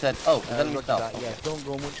 He said, oh, there's enemy Roger south. that, yeah, don't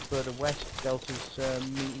go much further west. Delta's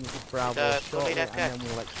meeting with Bravo shortly, and then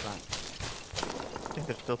we'll extract. I think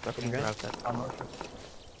they're still fucking ground.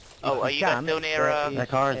 Oh, are you guys still near, That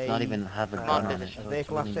car is not even have a gun on it. A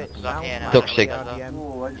vehicle asset Because I'm sound here now. Took six.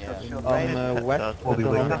 Oh, I just got shot. West, we'll be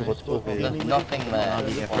waiting West. for what's over There's here. nothing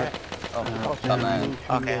there. Oh, come on.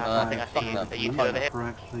 Okay, I think I see you. Are you two over here? For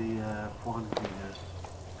actually 400 meters.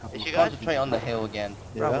 Is you guys concentrate on the hill again?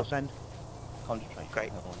 Bravo, send. Concentrate.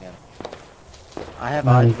 Great. Hill again. I have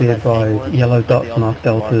And be advised, yellow dots mark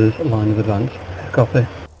Delta's line of advance. Copy.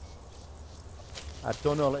 I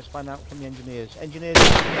don't know, let's find out from the engineers. Engineers,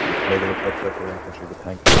 Negative except for infantry, the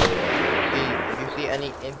tank is still off. Do you see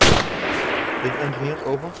any Big engineers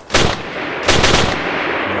over?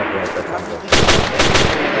 Not right, that's not good.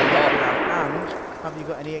 and have you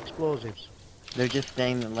got any explosives? They're just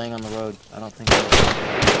staying laying on the road. I don't think.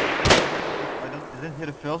 I didn't hit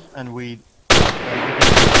a field and we...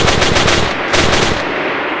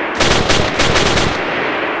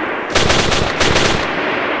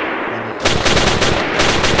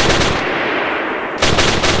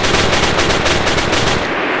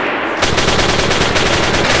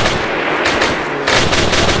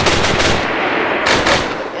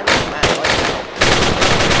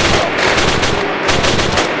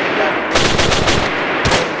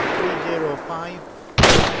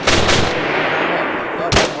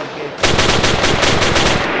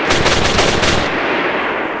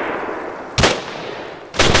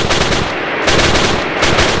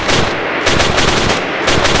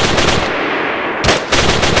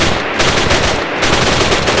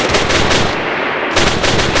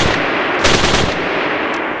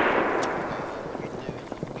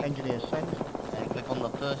 Engineers, send. and click on the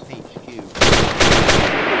first HQ.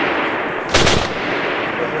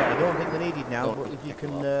 Yeah, I don't think they're needed now, but if you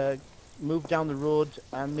can move down the road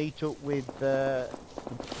and meet up with the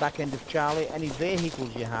back end of Charlie, any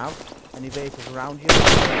vehicles you have, any vehicles around you. I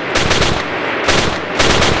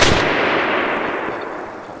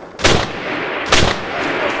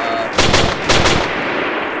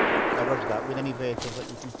roger that, with any vehicles that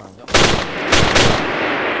you can find.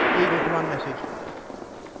 Eagle command message.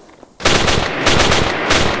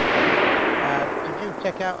 Did you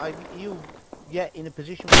check out, are you yet in a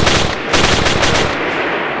position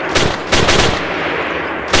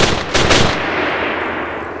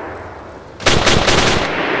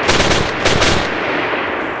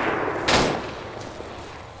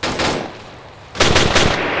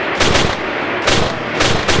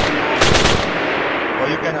Well,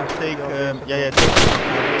 you can take... take...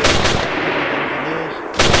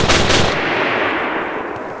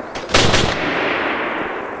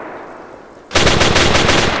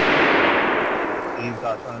 You've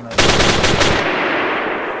got trying to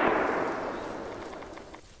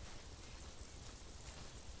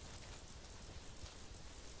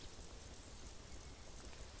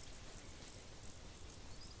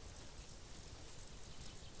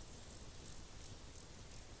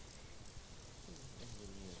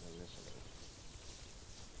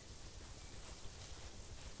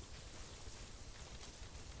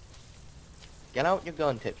Get out your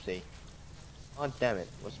gun, Tipsy. God damn it.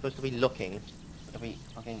 We're supposed to be looking. We're to be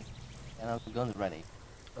fucking... Get out the guns ready.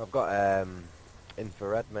 I've got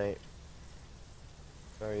infrared, mate.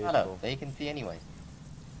 Very I useful. know, they can see anyway.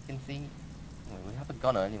 You can see... Anyway, we have a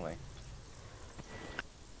gunner anyway.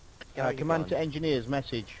 Get out your command to gun. engineers,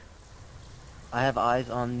 message. I have eyes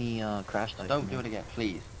on the crash site. Don't do it again,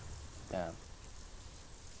 please. Damn.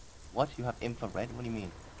 What? You have infrared? What do you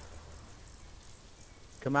mean?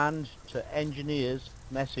 Command to engineers,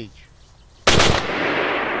 message.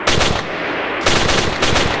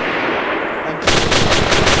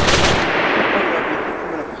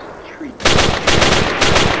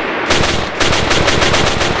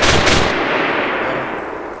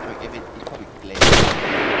 He's probably glazed.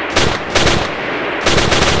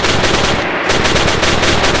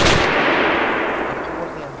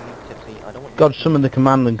 Towards the enemy, Tipsy. I don't want God, some of the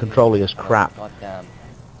command and control is crap. God damn.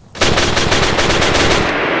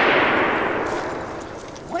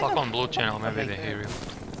 Fuck on blue channel, maybe they hear you.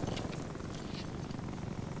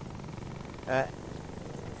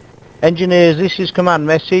 Engineers, this is command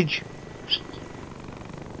message.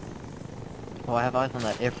 Oh, I have eyes on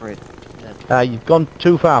that Ifrit. You've gone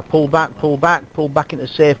too far. Pull back, pull back, pull back into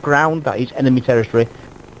safe ground. That is enemy territory.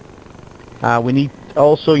 You need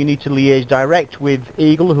to liaise direct with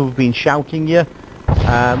Eagle, who have been shouting you,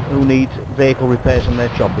 who need vehicle repairs on their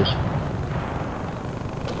choppers.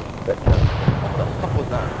 What the fuck was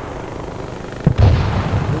that?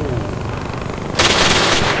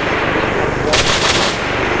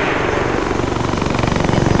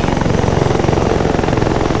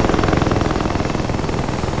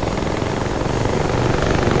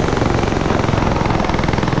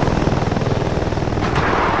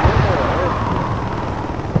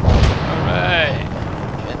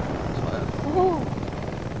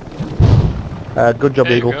 Good job,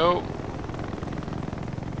 There Eagle. you go.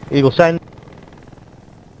 Eagle, send.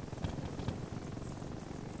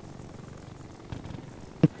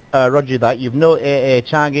 Roger that. You've no AA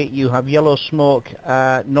target. You have yellow smoke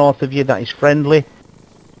north of you that is friendly.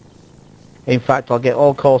 In fact, I'll get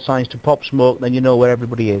all call signs to pop smoke, then you know where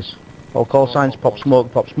everybody is. All call signs, pop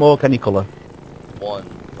smoke, any colour. One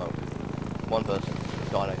smoke. One person.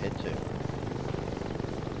 Got to hit two.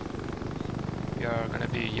 We are gonna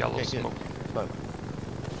be yellow Okay, good. smoke. Smoke.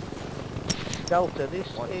 Delta, this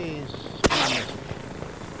is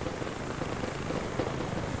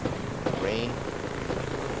Green.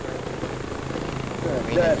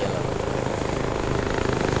 Green and yellow.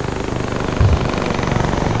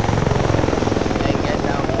 Hey, get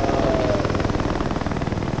down.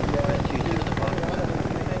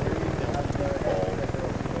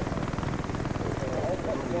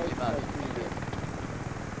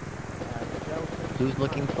 Who's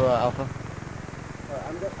looking for Alpha?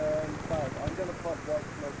 I'm gonna pop white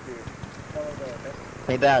smoke here. Follow there, okay?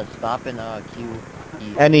 Hey Baz, stop in Q.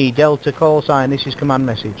 E. any Delta call sign. This is command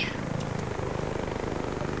message.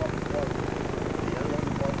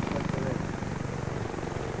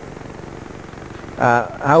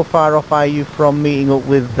 How far off are you from meeting up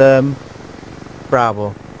with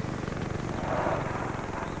Bravo?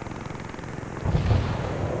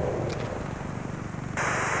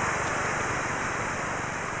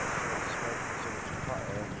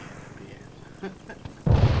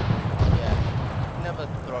 Yeah. Never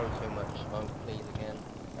throw too much smoke, please, again.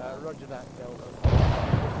 Roger that, Delta.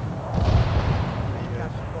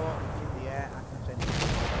 Gas support in the air. I can send you.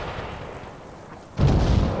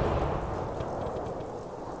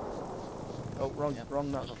 Oh, wrong, Yep,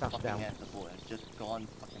 wrong. That's not cast fucking down. air support, it's just gone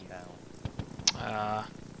fucking down.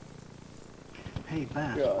 Hey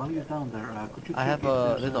Baz, Yeah. while you're down there, could you I have check if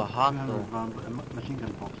there's there's a hostile. 300 round machine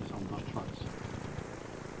gun boxes on those trucks?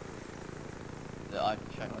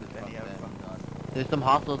 I've checked the front there, none. There's some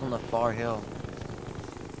hostiles on the far hill.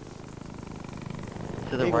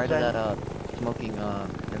 To the Eagle right of send. that smoking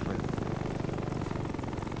different.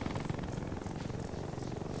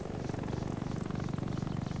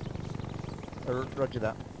 Roger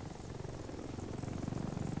that.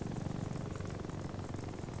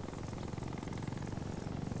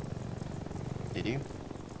 Did you?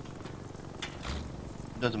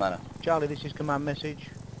 Doesn't matter. Charlie, this is command message.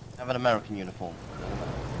 Have an American uniform.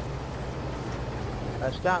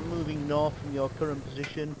 Start moving north from your current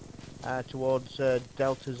position towards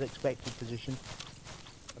Delta's expected position.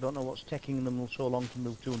 I don't know what's taking them so long to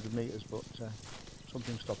move 200 metres, but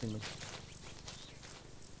something's stopping them.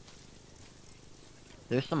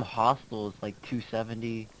 There's some hostiles like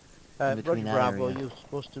 270 in Roger between that Bravo, area. you were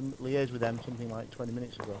supposed to liaise with them something like 20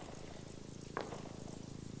 minutes ago.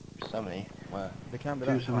 So many. Where? They can't be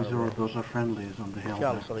that far 270, away. those are friendlies on the hill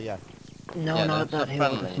Charlie, there. sorry, yeah. No, Yeah, not that's that hill where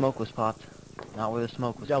the friendly. smoke was popped. Not where the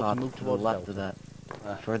smoke was Delta, popped. move To the towards left Delta. of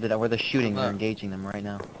that. Further where they're shooting, they're There. engaging them right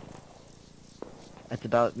now. It's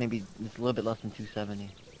about maybe it's a little bit less than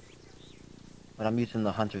 270. But I'm using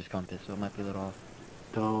the hunter's compass, so it might be a little off.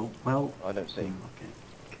 So, well, I don't see.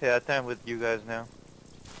 okay. Okay, I'm with you guys now.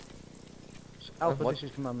 Alpha, what? this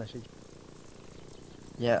is command message.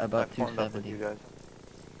 Yeah, about I formed up with 270. you guys.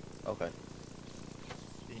 Okay.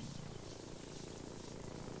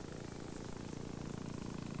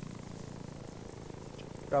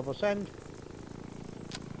 Bravo, send.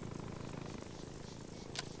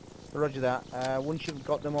 Roger that. Once you've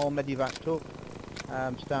got them all medevaced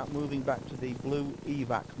up, start moving back to the blue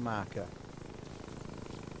evac marker.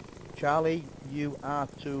 Charlie, you are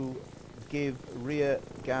to give rear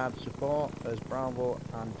guard support as Bravo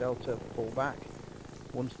and Delta pull back.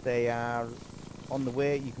 Once they are on the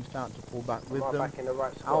way, you can start to pull back with Am I them. back in the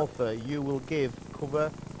right spot? Alpha, you will give cover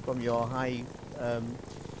from your high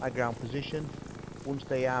ground position. Once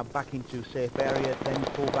they are back into safe area, then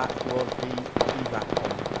pull back towards the evac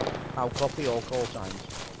point. I'll copy all call signs.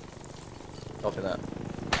 Copy that.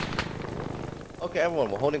 Okay,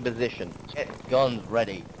 everyone, we're holding position. Get guns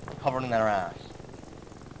ready. Covering their ass.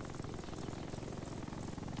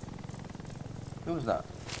 Who was that?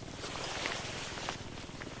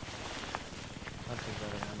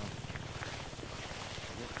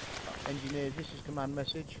 Engineers, this is command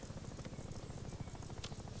message.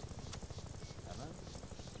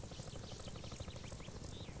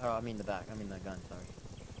 Oh, I mean the back. I mean the gun.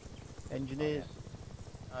 Sorry. Engineers,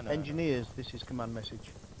 I know. engineers, this is command message.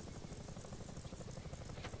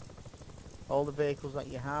 All the vehicles that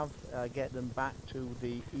you have, get them back to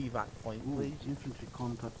the evac point, Ooh, please. infantry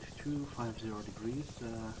contact 250 degrees,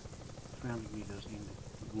 300 meters in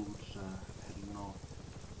the woods, heading north.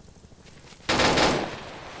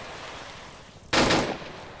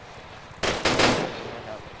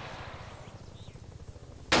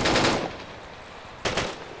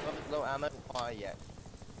 ammo, fire yet.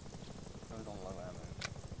 Goes on low ammo.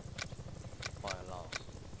 Fire last.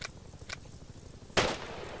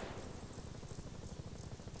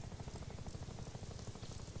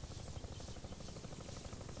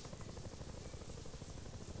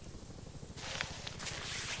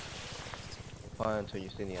 Fire until you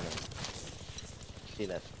see the enemy. See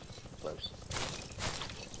that close.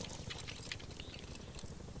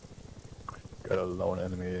 Got a lone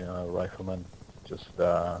enemy rifleman just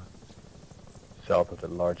south of the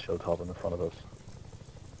large hilltop in the front of us.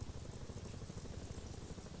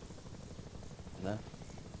 No?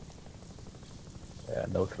 Yeah,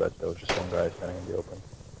 no threat though, just one guy standing in the open.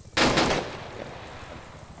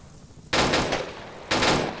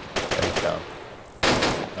 And he's down.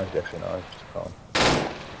 No, he's actually not, he's just prone.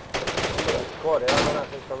 Squad, I don't know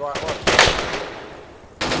if it's the right one.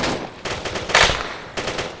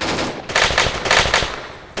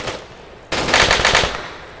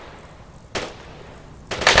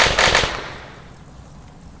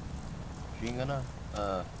 Machine gunner?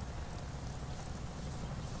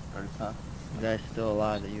 Prototype? The guy's still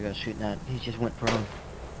alive that you guys shooting at. He just went prone.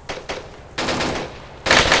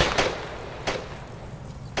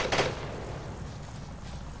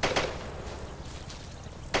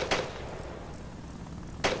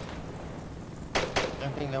 I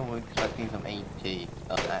don't think they were expecting some AT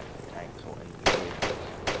at tanks or anything.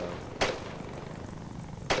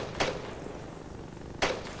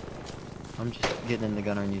 I'm just getting in the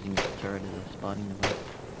gunner and using the turret as a spotting device.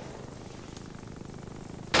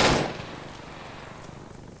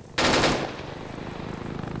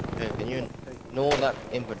 Okay, can you ignore that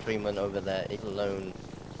infantryman over there? It's a lone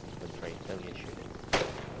infantry, don't need to shoot it.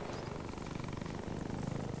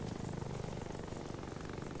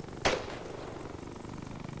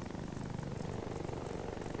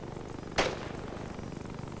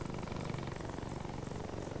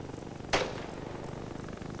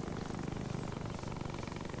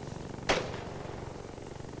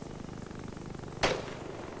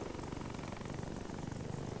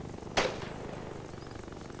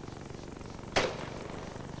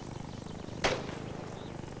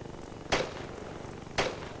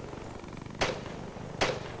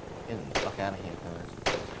 Get the fuck out of here, guys.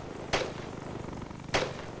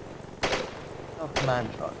 Oh, command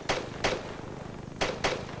truck.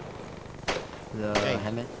 The Hey.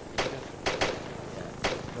 Hammett? Yeah.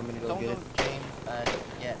 Want me to go Don't get go it? to James and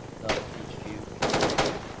get the HQ.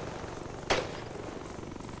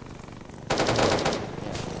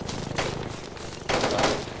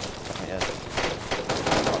 Yeah.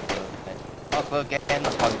 Oslo, get in the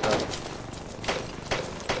hunter.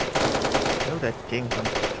 Oh, that's James on the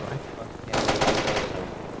right.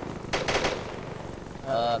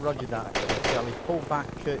 Roger that. Charlie, pull back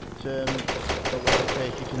at the way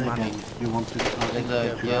you can manage. You want to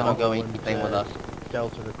You're not going anything with us.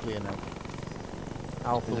 Delta are clear now.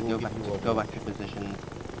 Alpha will give you Go back to your position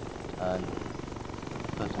and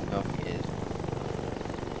person go is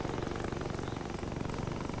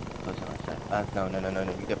person I said. No,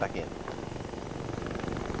 you go back in.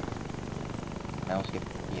 Now skip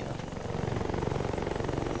here.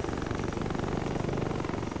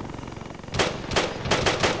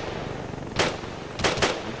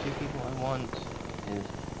 The two people I want is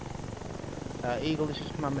Eagle, this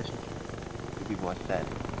is command message. two people I said.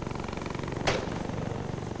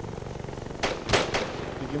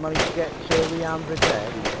 Did you manage to get Rian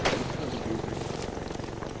repaired?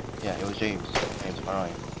 Yeah, it was James. James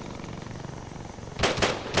Fine.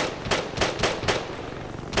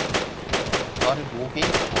 Started walking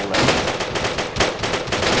already.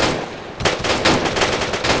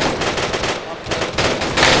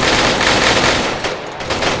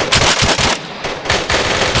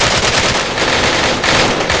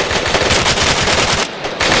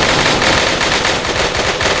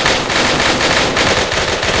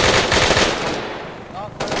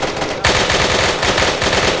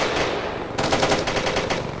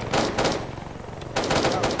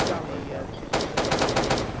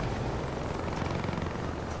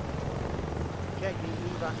 Check the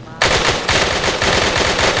evac map.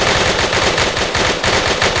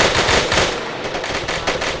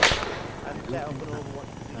 And set up an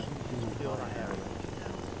overwatch position to secure that area.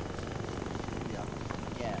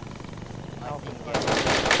 Yeah. I Alpha can flight. get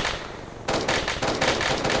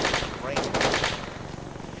great.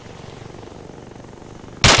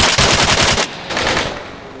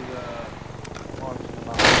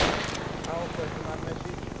 Alpha command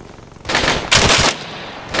message.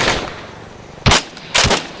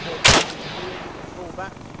 Pull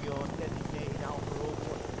back to your designated Alpha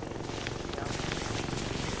overwatch position.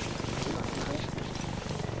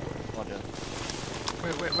 Roger.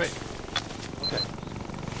 Wait.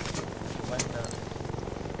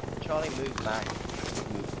 Charlie, move back.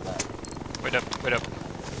 Move back. Wait up, wait up.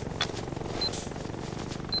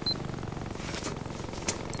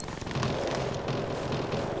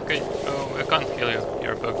 Okay, oh, I can't kill you.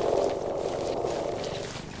 You're a bug.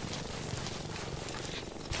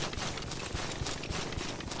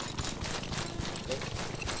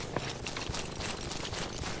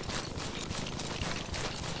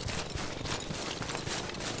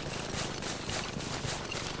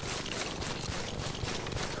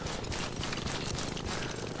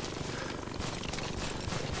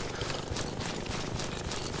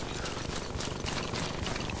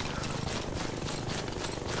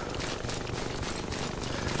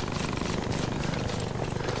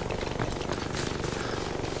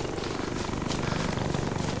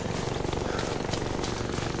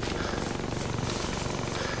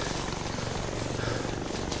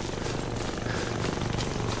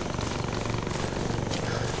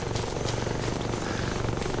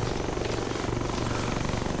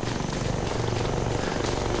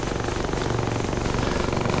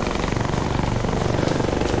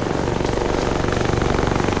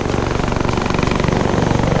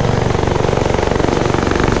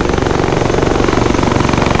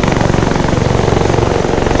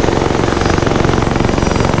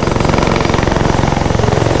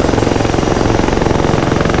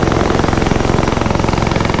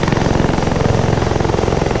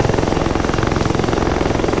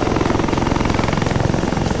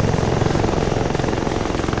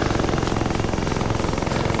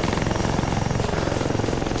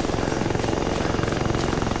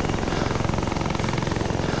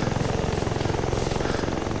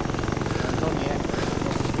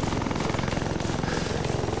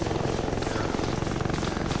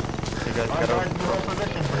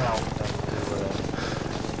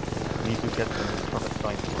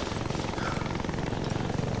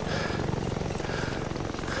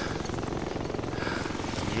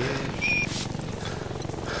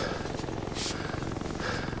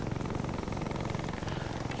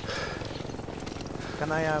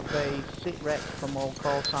 Can I have a sit rep from all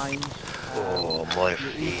call signs? Oh, my your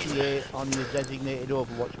ETA on your designated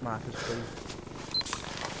overwatch markers, please.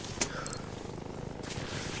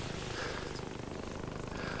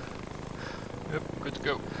 Yep, good to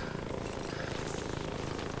go.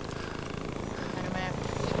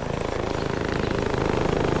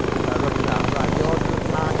 Roger that. Right, the order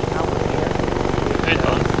of march out here. 8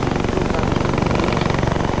 on.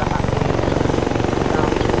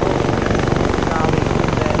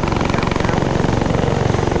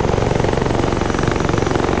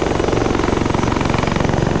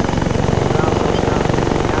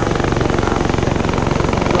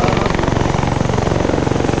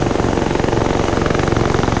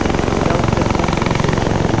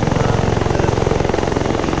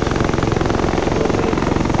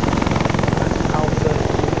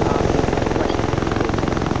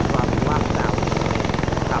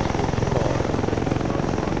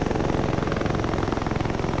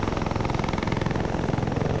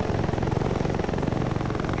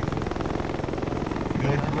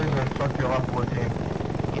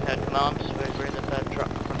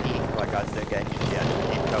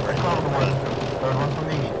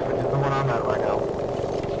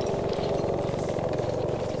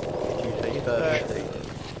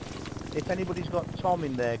 If anybody's got Tom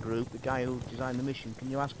in their group, the guy who designed the mission, can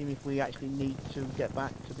you ask him if we actually need to get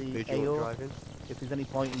back to the AO? If there's any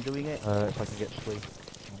point in doing it? If I can get sleep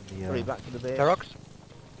on the... Hurry back to the base. Terox?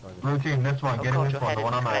 Routine, this one, get in this one, the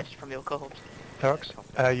one I'm at.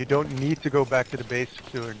 Terox, you don't need to go back to the base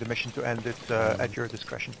for the mission to end. It's at your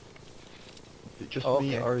discretion. Is it just Oh,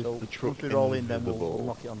 me okay, or is so the truck once we roll in, then invisible? we'll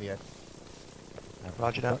knock it on the head.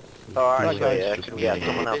 Roger that. Alright, Right, so yeah,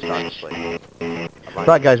 someone else starts sleep.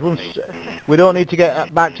 Right guys, once we don't need to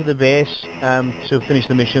get back to the base to finish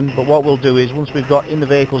the mission, but what we'll do is once we've got in the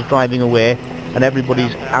vehicles driving away and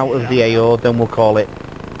everybody's out of the AO, then we'll call it.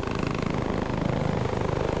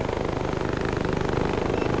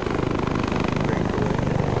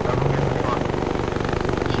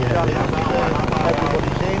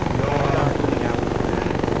 Everybody's in.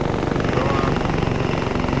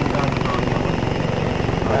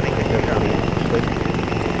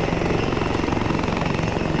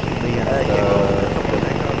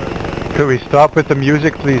 Could we stop with the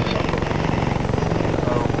music, please?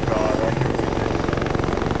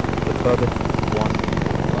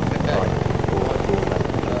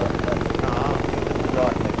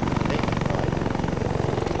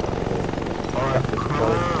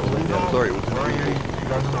 Sorry,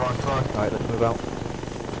 alright, let's move out.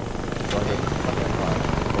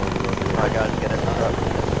 Alright guys, get it.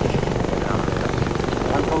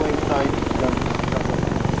 I'm going inside.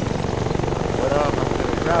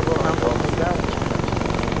 Bravo, I'm going down.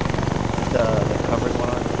 The covered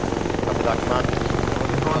one on. Copy that command.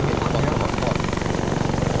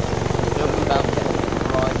 Don't move out yet.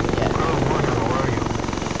 Right, yeah.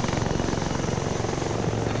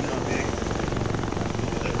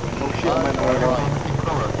 Oh shit, I'm in the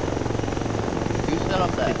Who's still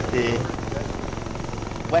up there?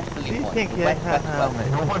 Westerly one. The west.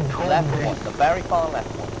 Left one. The very far left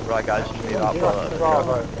one. Right guys, just meet up.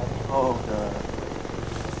 Bravo. Oh,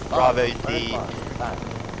 Bravo's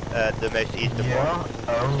the most eastern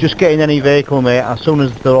one. Just getting any vehicle, mate. As soon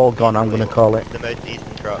as they're all gone, I'm going to call it. The most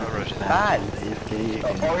eastern truck. Bad.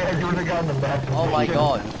 Oh yeah, you would have gotten the back. Oh my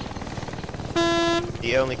god.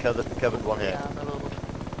 The only covered one here.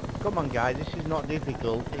 Come on, guys. This is not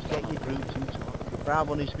difficult. Just get your groups into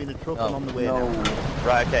Bravo needs to be in a truck and on the way now.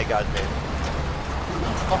 Right, okay guys, move.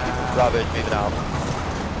 Bravo's moving out.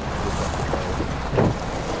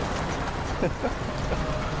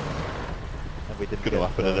 We didn't Good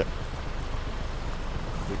weapon, isn't it?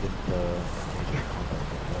 We didn't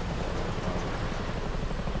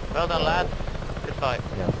Well done, lad. Good fight.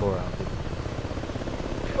 yeah, 4 rounds.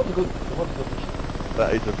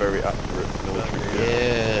 That is a very accurate military.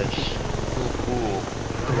 Yes. Cool.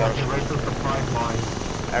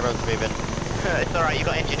 Everyone's moving. It's alright, you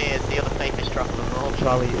got engineers, the other safest truck on the road.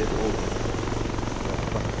 Charlie is all.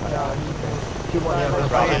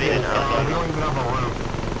 Right, you need now.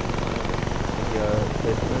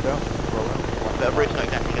 The route's not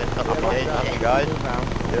exactly going to stop up on Okay, you guys.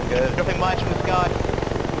 You're good. Dropping mines from the sky.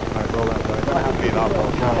 Alright, roll out, guys.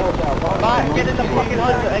 Right, get in the fucking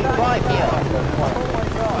hunter and drive here. Oh my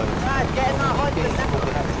god. Right, get in that hunter now.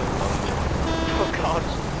 Oh god.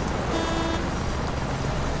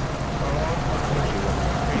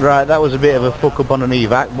 Right, that was a bit of a fuck up on an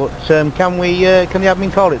evac, but can the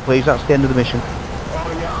admin call it, please? That's the end of the mission.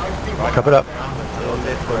 Right, cup it up.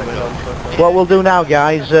 What we'll do now,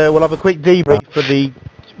 guys, we'll have a quick debrief for the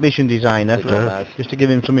mission designer, just to give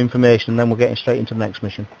him some information, and then we'll get straight into the next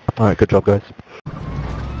mission. Alright, good job, guys.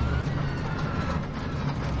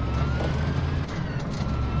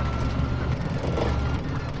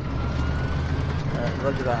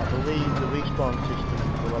 Roger that. I believe the respawn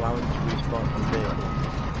system will allow him to respawn from vehicle.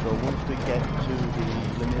 So once we get to the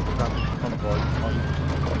limit of the branch convoy point,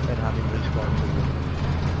 then have him respawn to the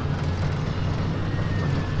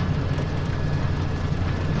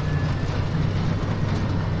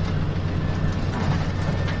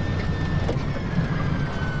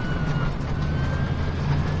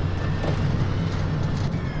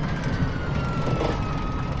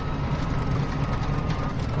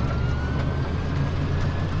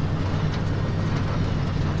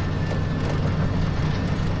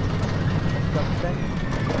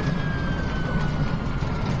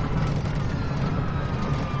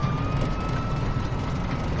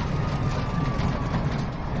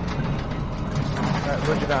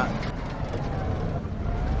Roger that.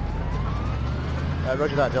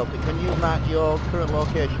 Roger that, Delta. Can you mark your current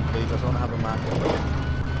location, please? I don't have a marker.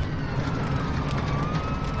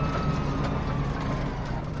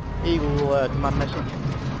 Eagle command message.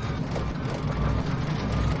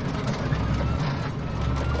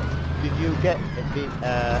 Did you get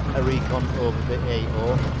a recon over the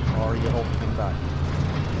AO, or are you holding him back?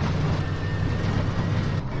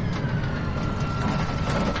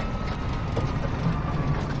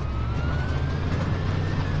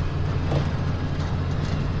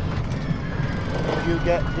 You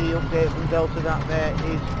get the update from Delta that there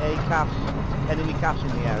is a enemy CAS in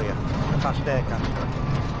the area, a fast air CAS.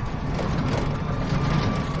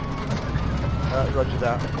 Roger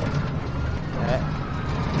that.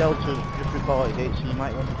 Delta's just reported it, so you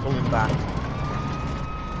might want to pull him back.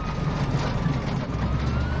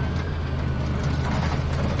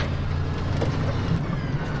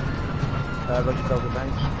 Roger Delta,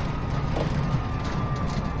 thanks.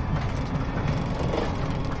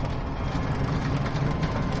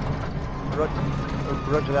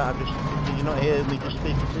 Roger that, did you not hear me just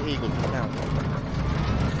speaking to Eagle just now?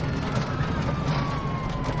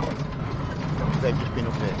 They've just been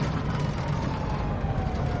updated.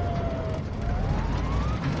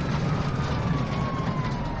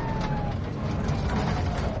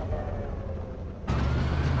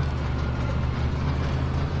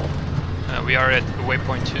 We are at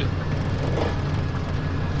waypoint 2.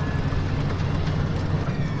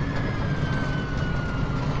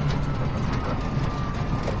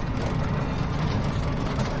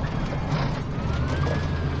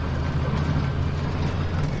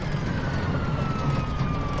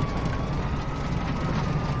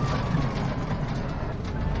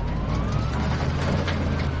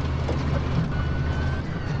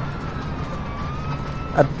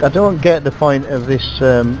 I don't get the point of this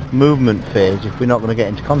movement phase if we're not going to get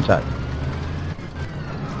into contact.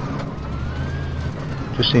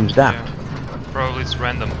 Just seems daft. Yeah, probably it's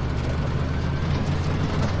random.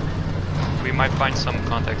 We might find some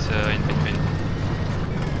contacts in between.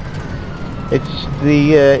 It's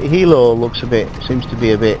the helo seems to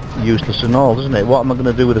be a bit useless and all, doesn't it? What am I going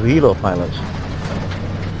to do with the helo pilots?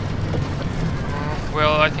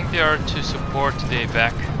 Well, I think they are to support the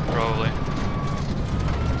evac, probably.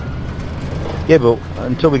 Yeah, but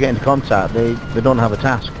until we get into contact, they don't have a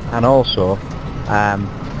task. And also,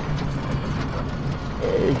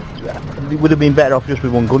 it would have been better off just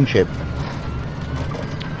with one gunship.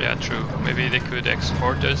 Yeah, true. Maybe they could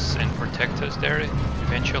escort us and protect us there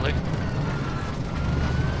eventually.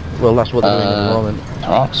 Well, that's what they're doing at the moment.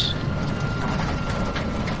 Terox?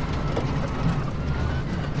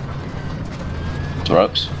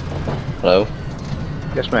 Terox? Hello?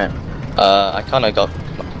 Yes, mate. I kinda got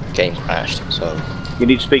my game crashed, so... You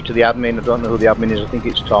need to speak to the admin. I don't know who the admin is. I think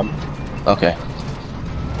it's Tom. Okay.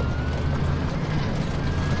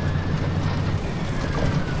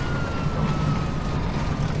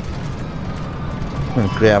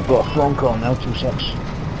 Okay, I've got a phone call now, 2 secs.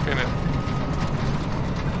 Okay, mate.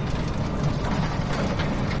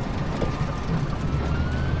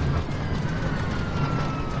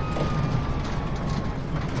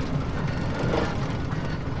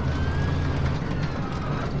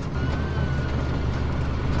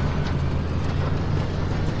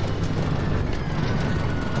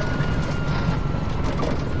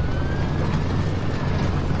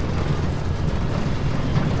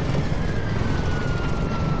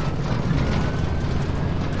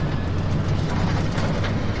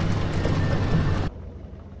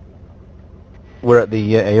 We're at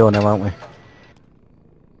the AO now, aren't we?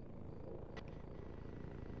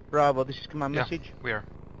 Bravo, this is command Yeah, message. we are.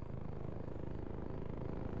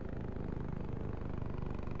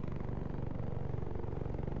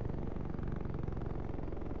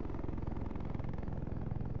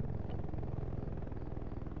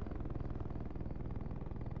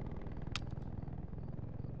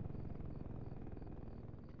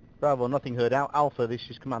 Bravo, nothing heard out. Alpha, this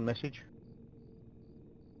is command message.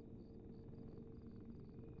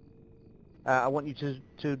 I want you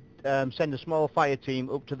to send a small fire team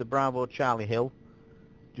up to the Bravo Charlie Hill,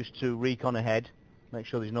 just to recon ahead, make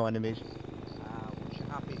sure there's no enemies. Once you're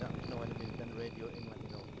happy that there's no enemies, then radio in, let me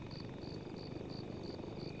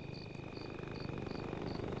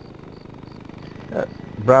know.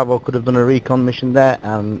 Bravo could have done a recon mission there,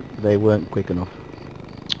 and they weren't quick enough.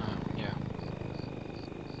 Yeah.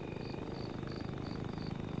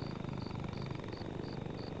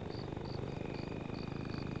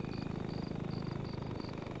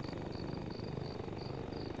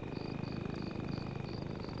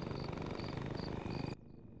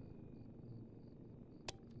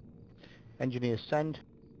 Engineers send.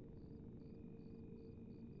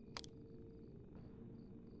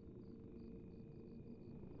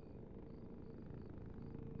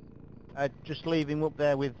 Just leave him up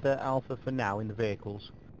there with Alpha for now in the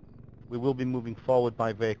vehicles. We will be moving forward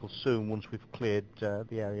by vehicle soon once we've cleared the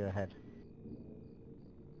area ahead.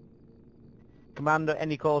 Commander,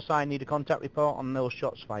 any call sign, need a contact report on those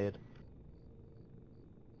shots fired.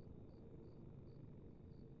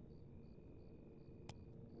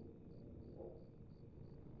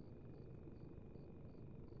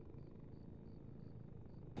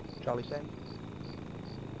 Charlie send.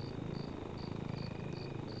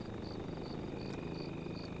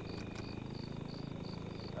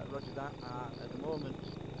 Roger that. At the moment,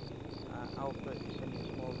 Alpha is sending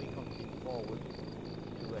a small recon team forward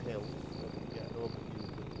to a hill so we can get an overview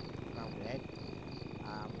of the ground ahead.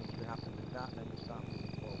 Once we happen with that, then we'll start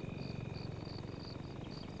moving forward.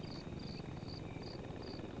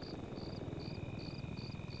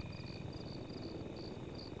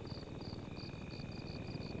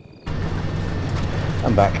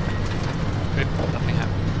 I'm back. Good, nothing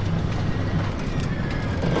happened.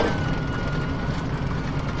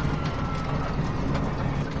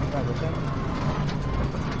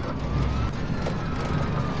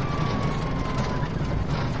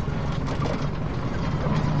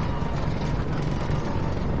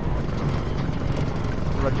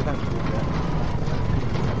 Roger, thanks for that.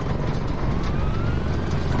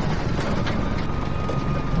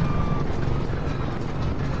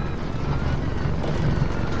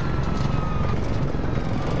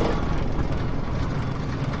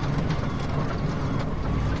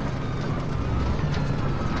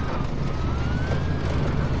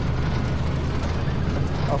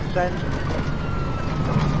 Off send.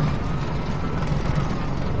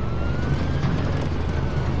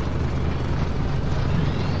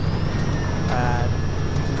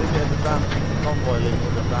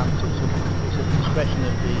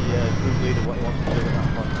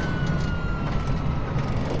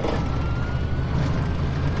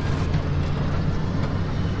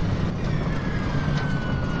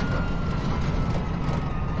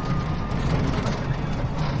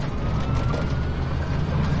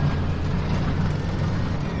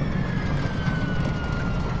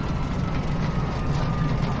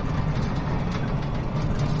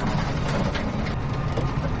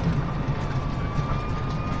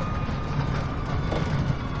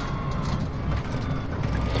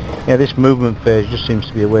 Yeah, this movement phase just seems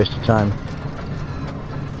to be a waste of time.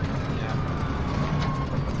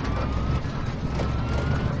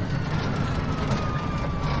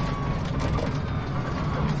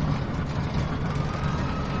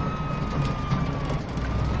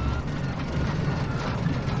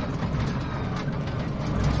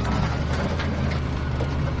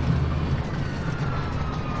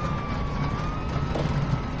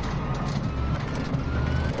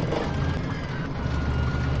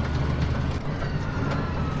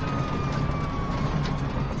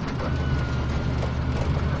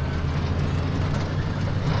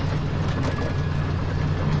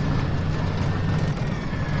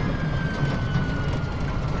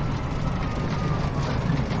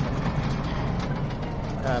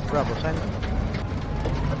 Bravo, send.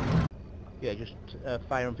 Yeah, just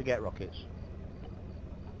fire and forget rockets.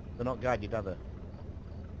 They're not guided, are they?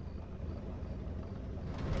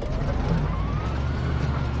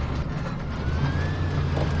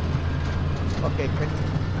 Okay, can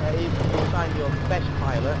you assign your best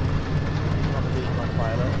pilot, not the recon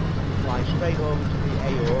pilot, fly straight over to the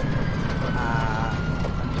AO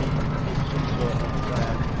and see if some sort of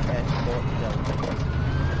air support to Delta.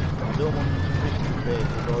 I don't want you to risk the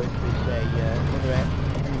base, though if there's another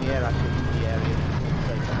enemy air asset in the area,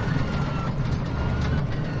 straight down.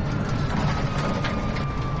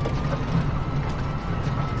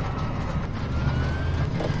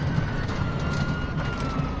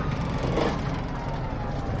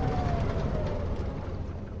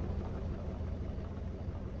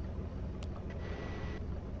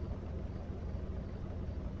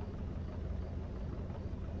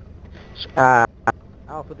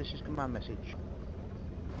 Alpha, this is command message.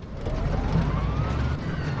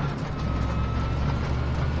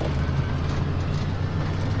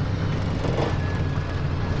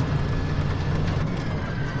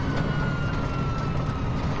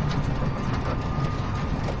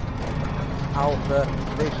 Alpha,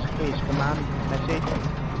 this is command message.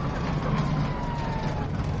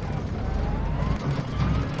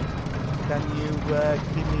 Can you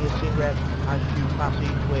give me a sit rep as you pass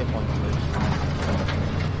each waypoint, please?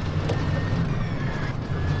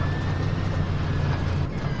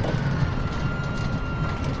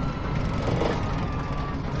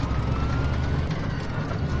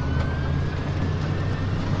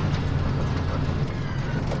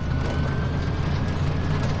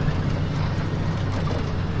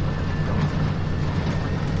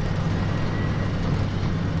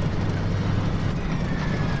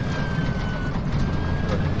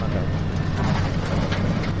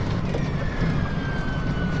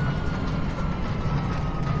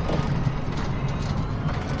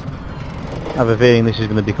 I have a feeling this is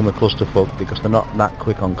going to become a clusterfuck because they're not that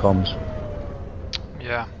quick on comms.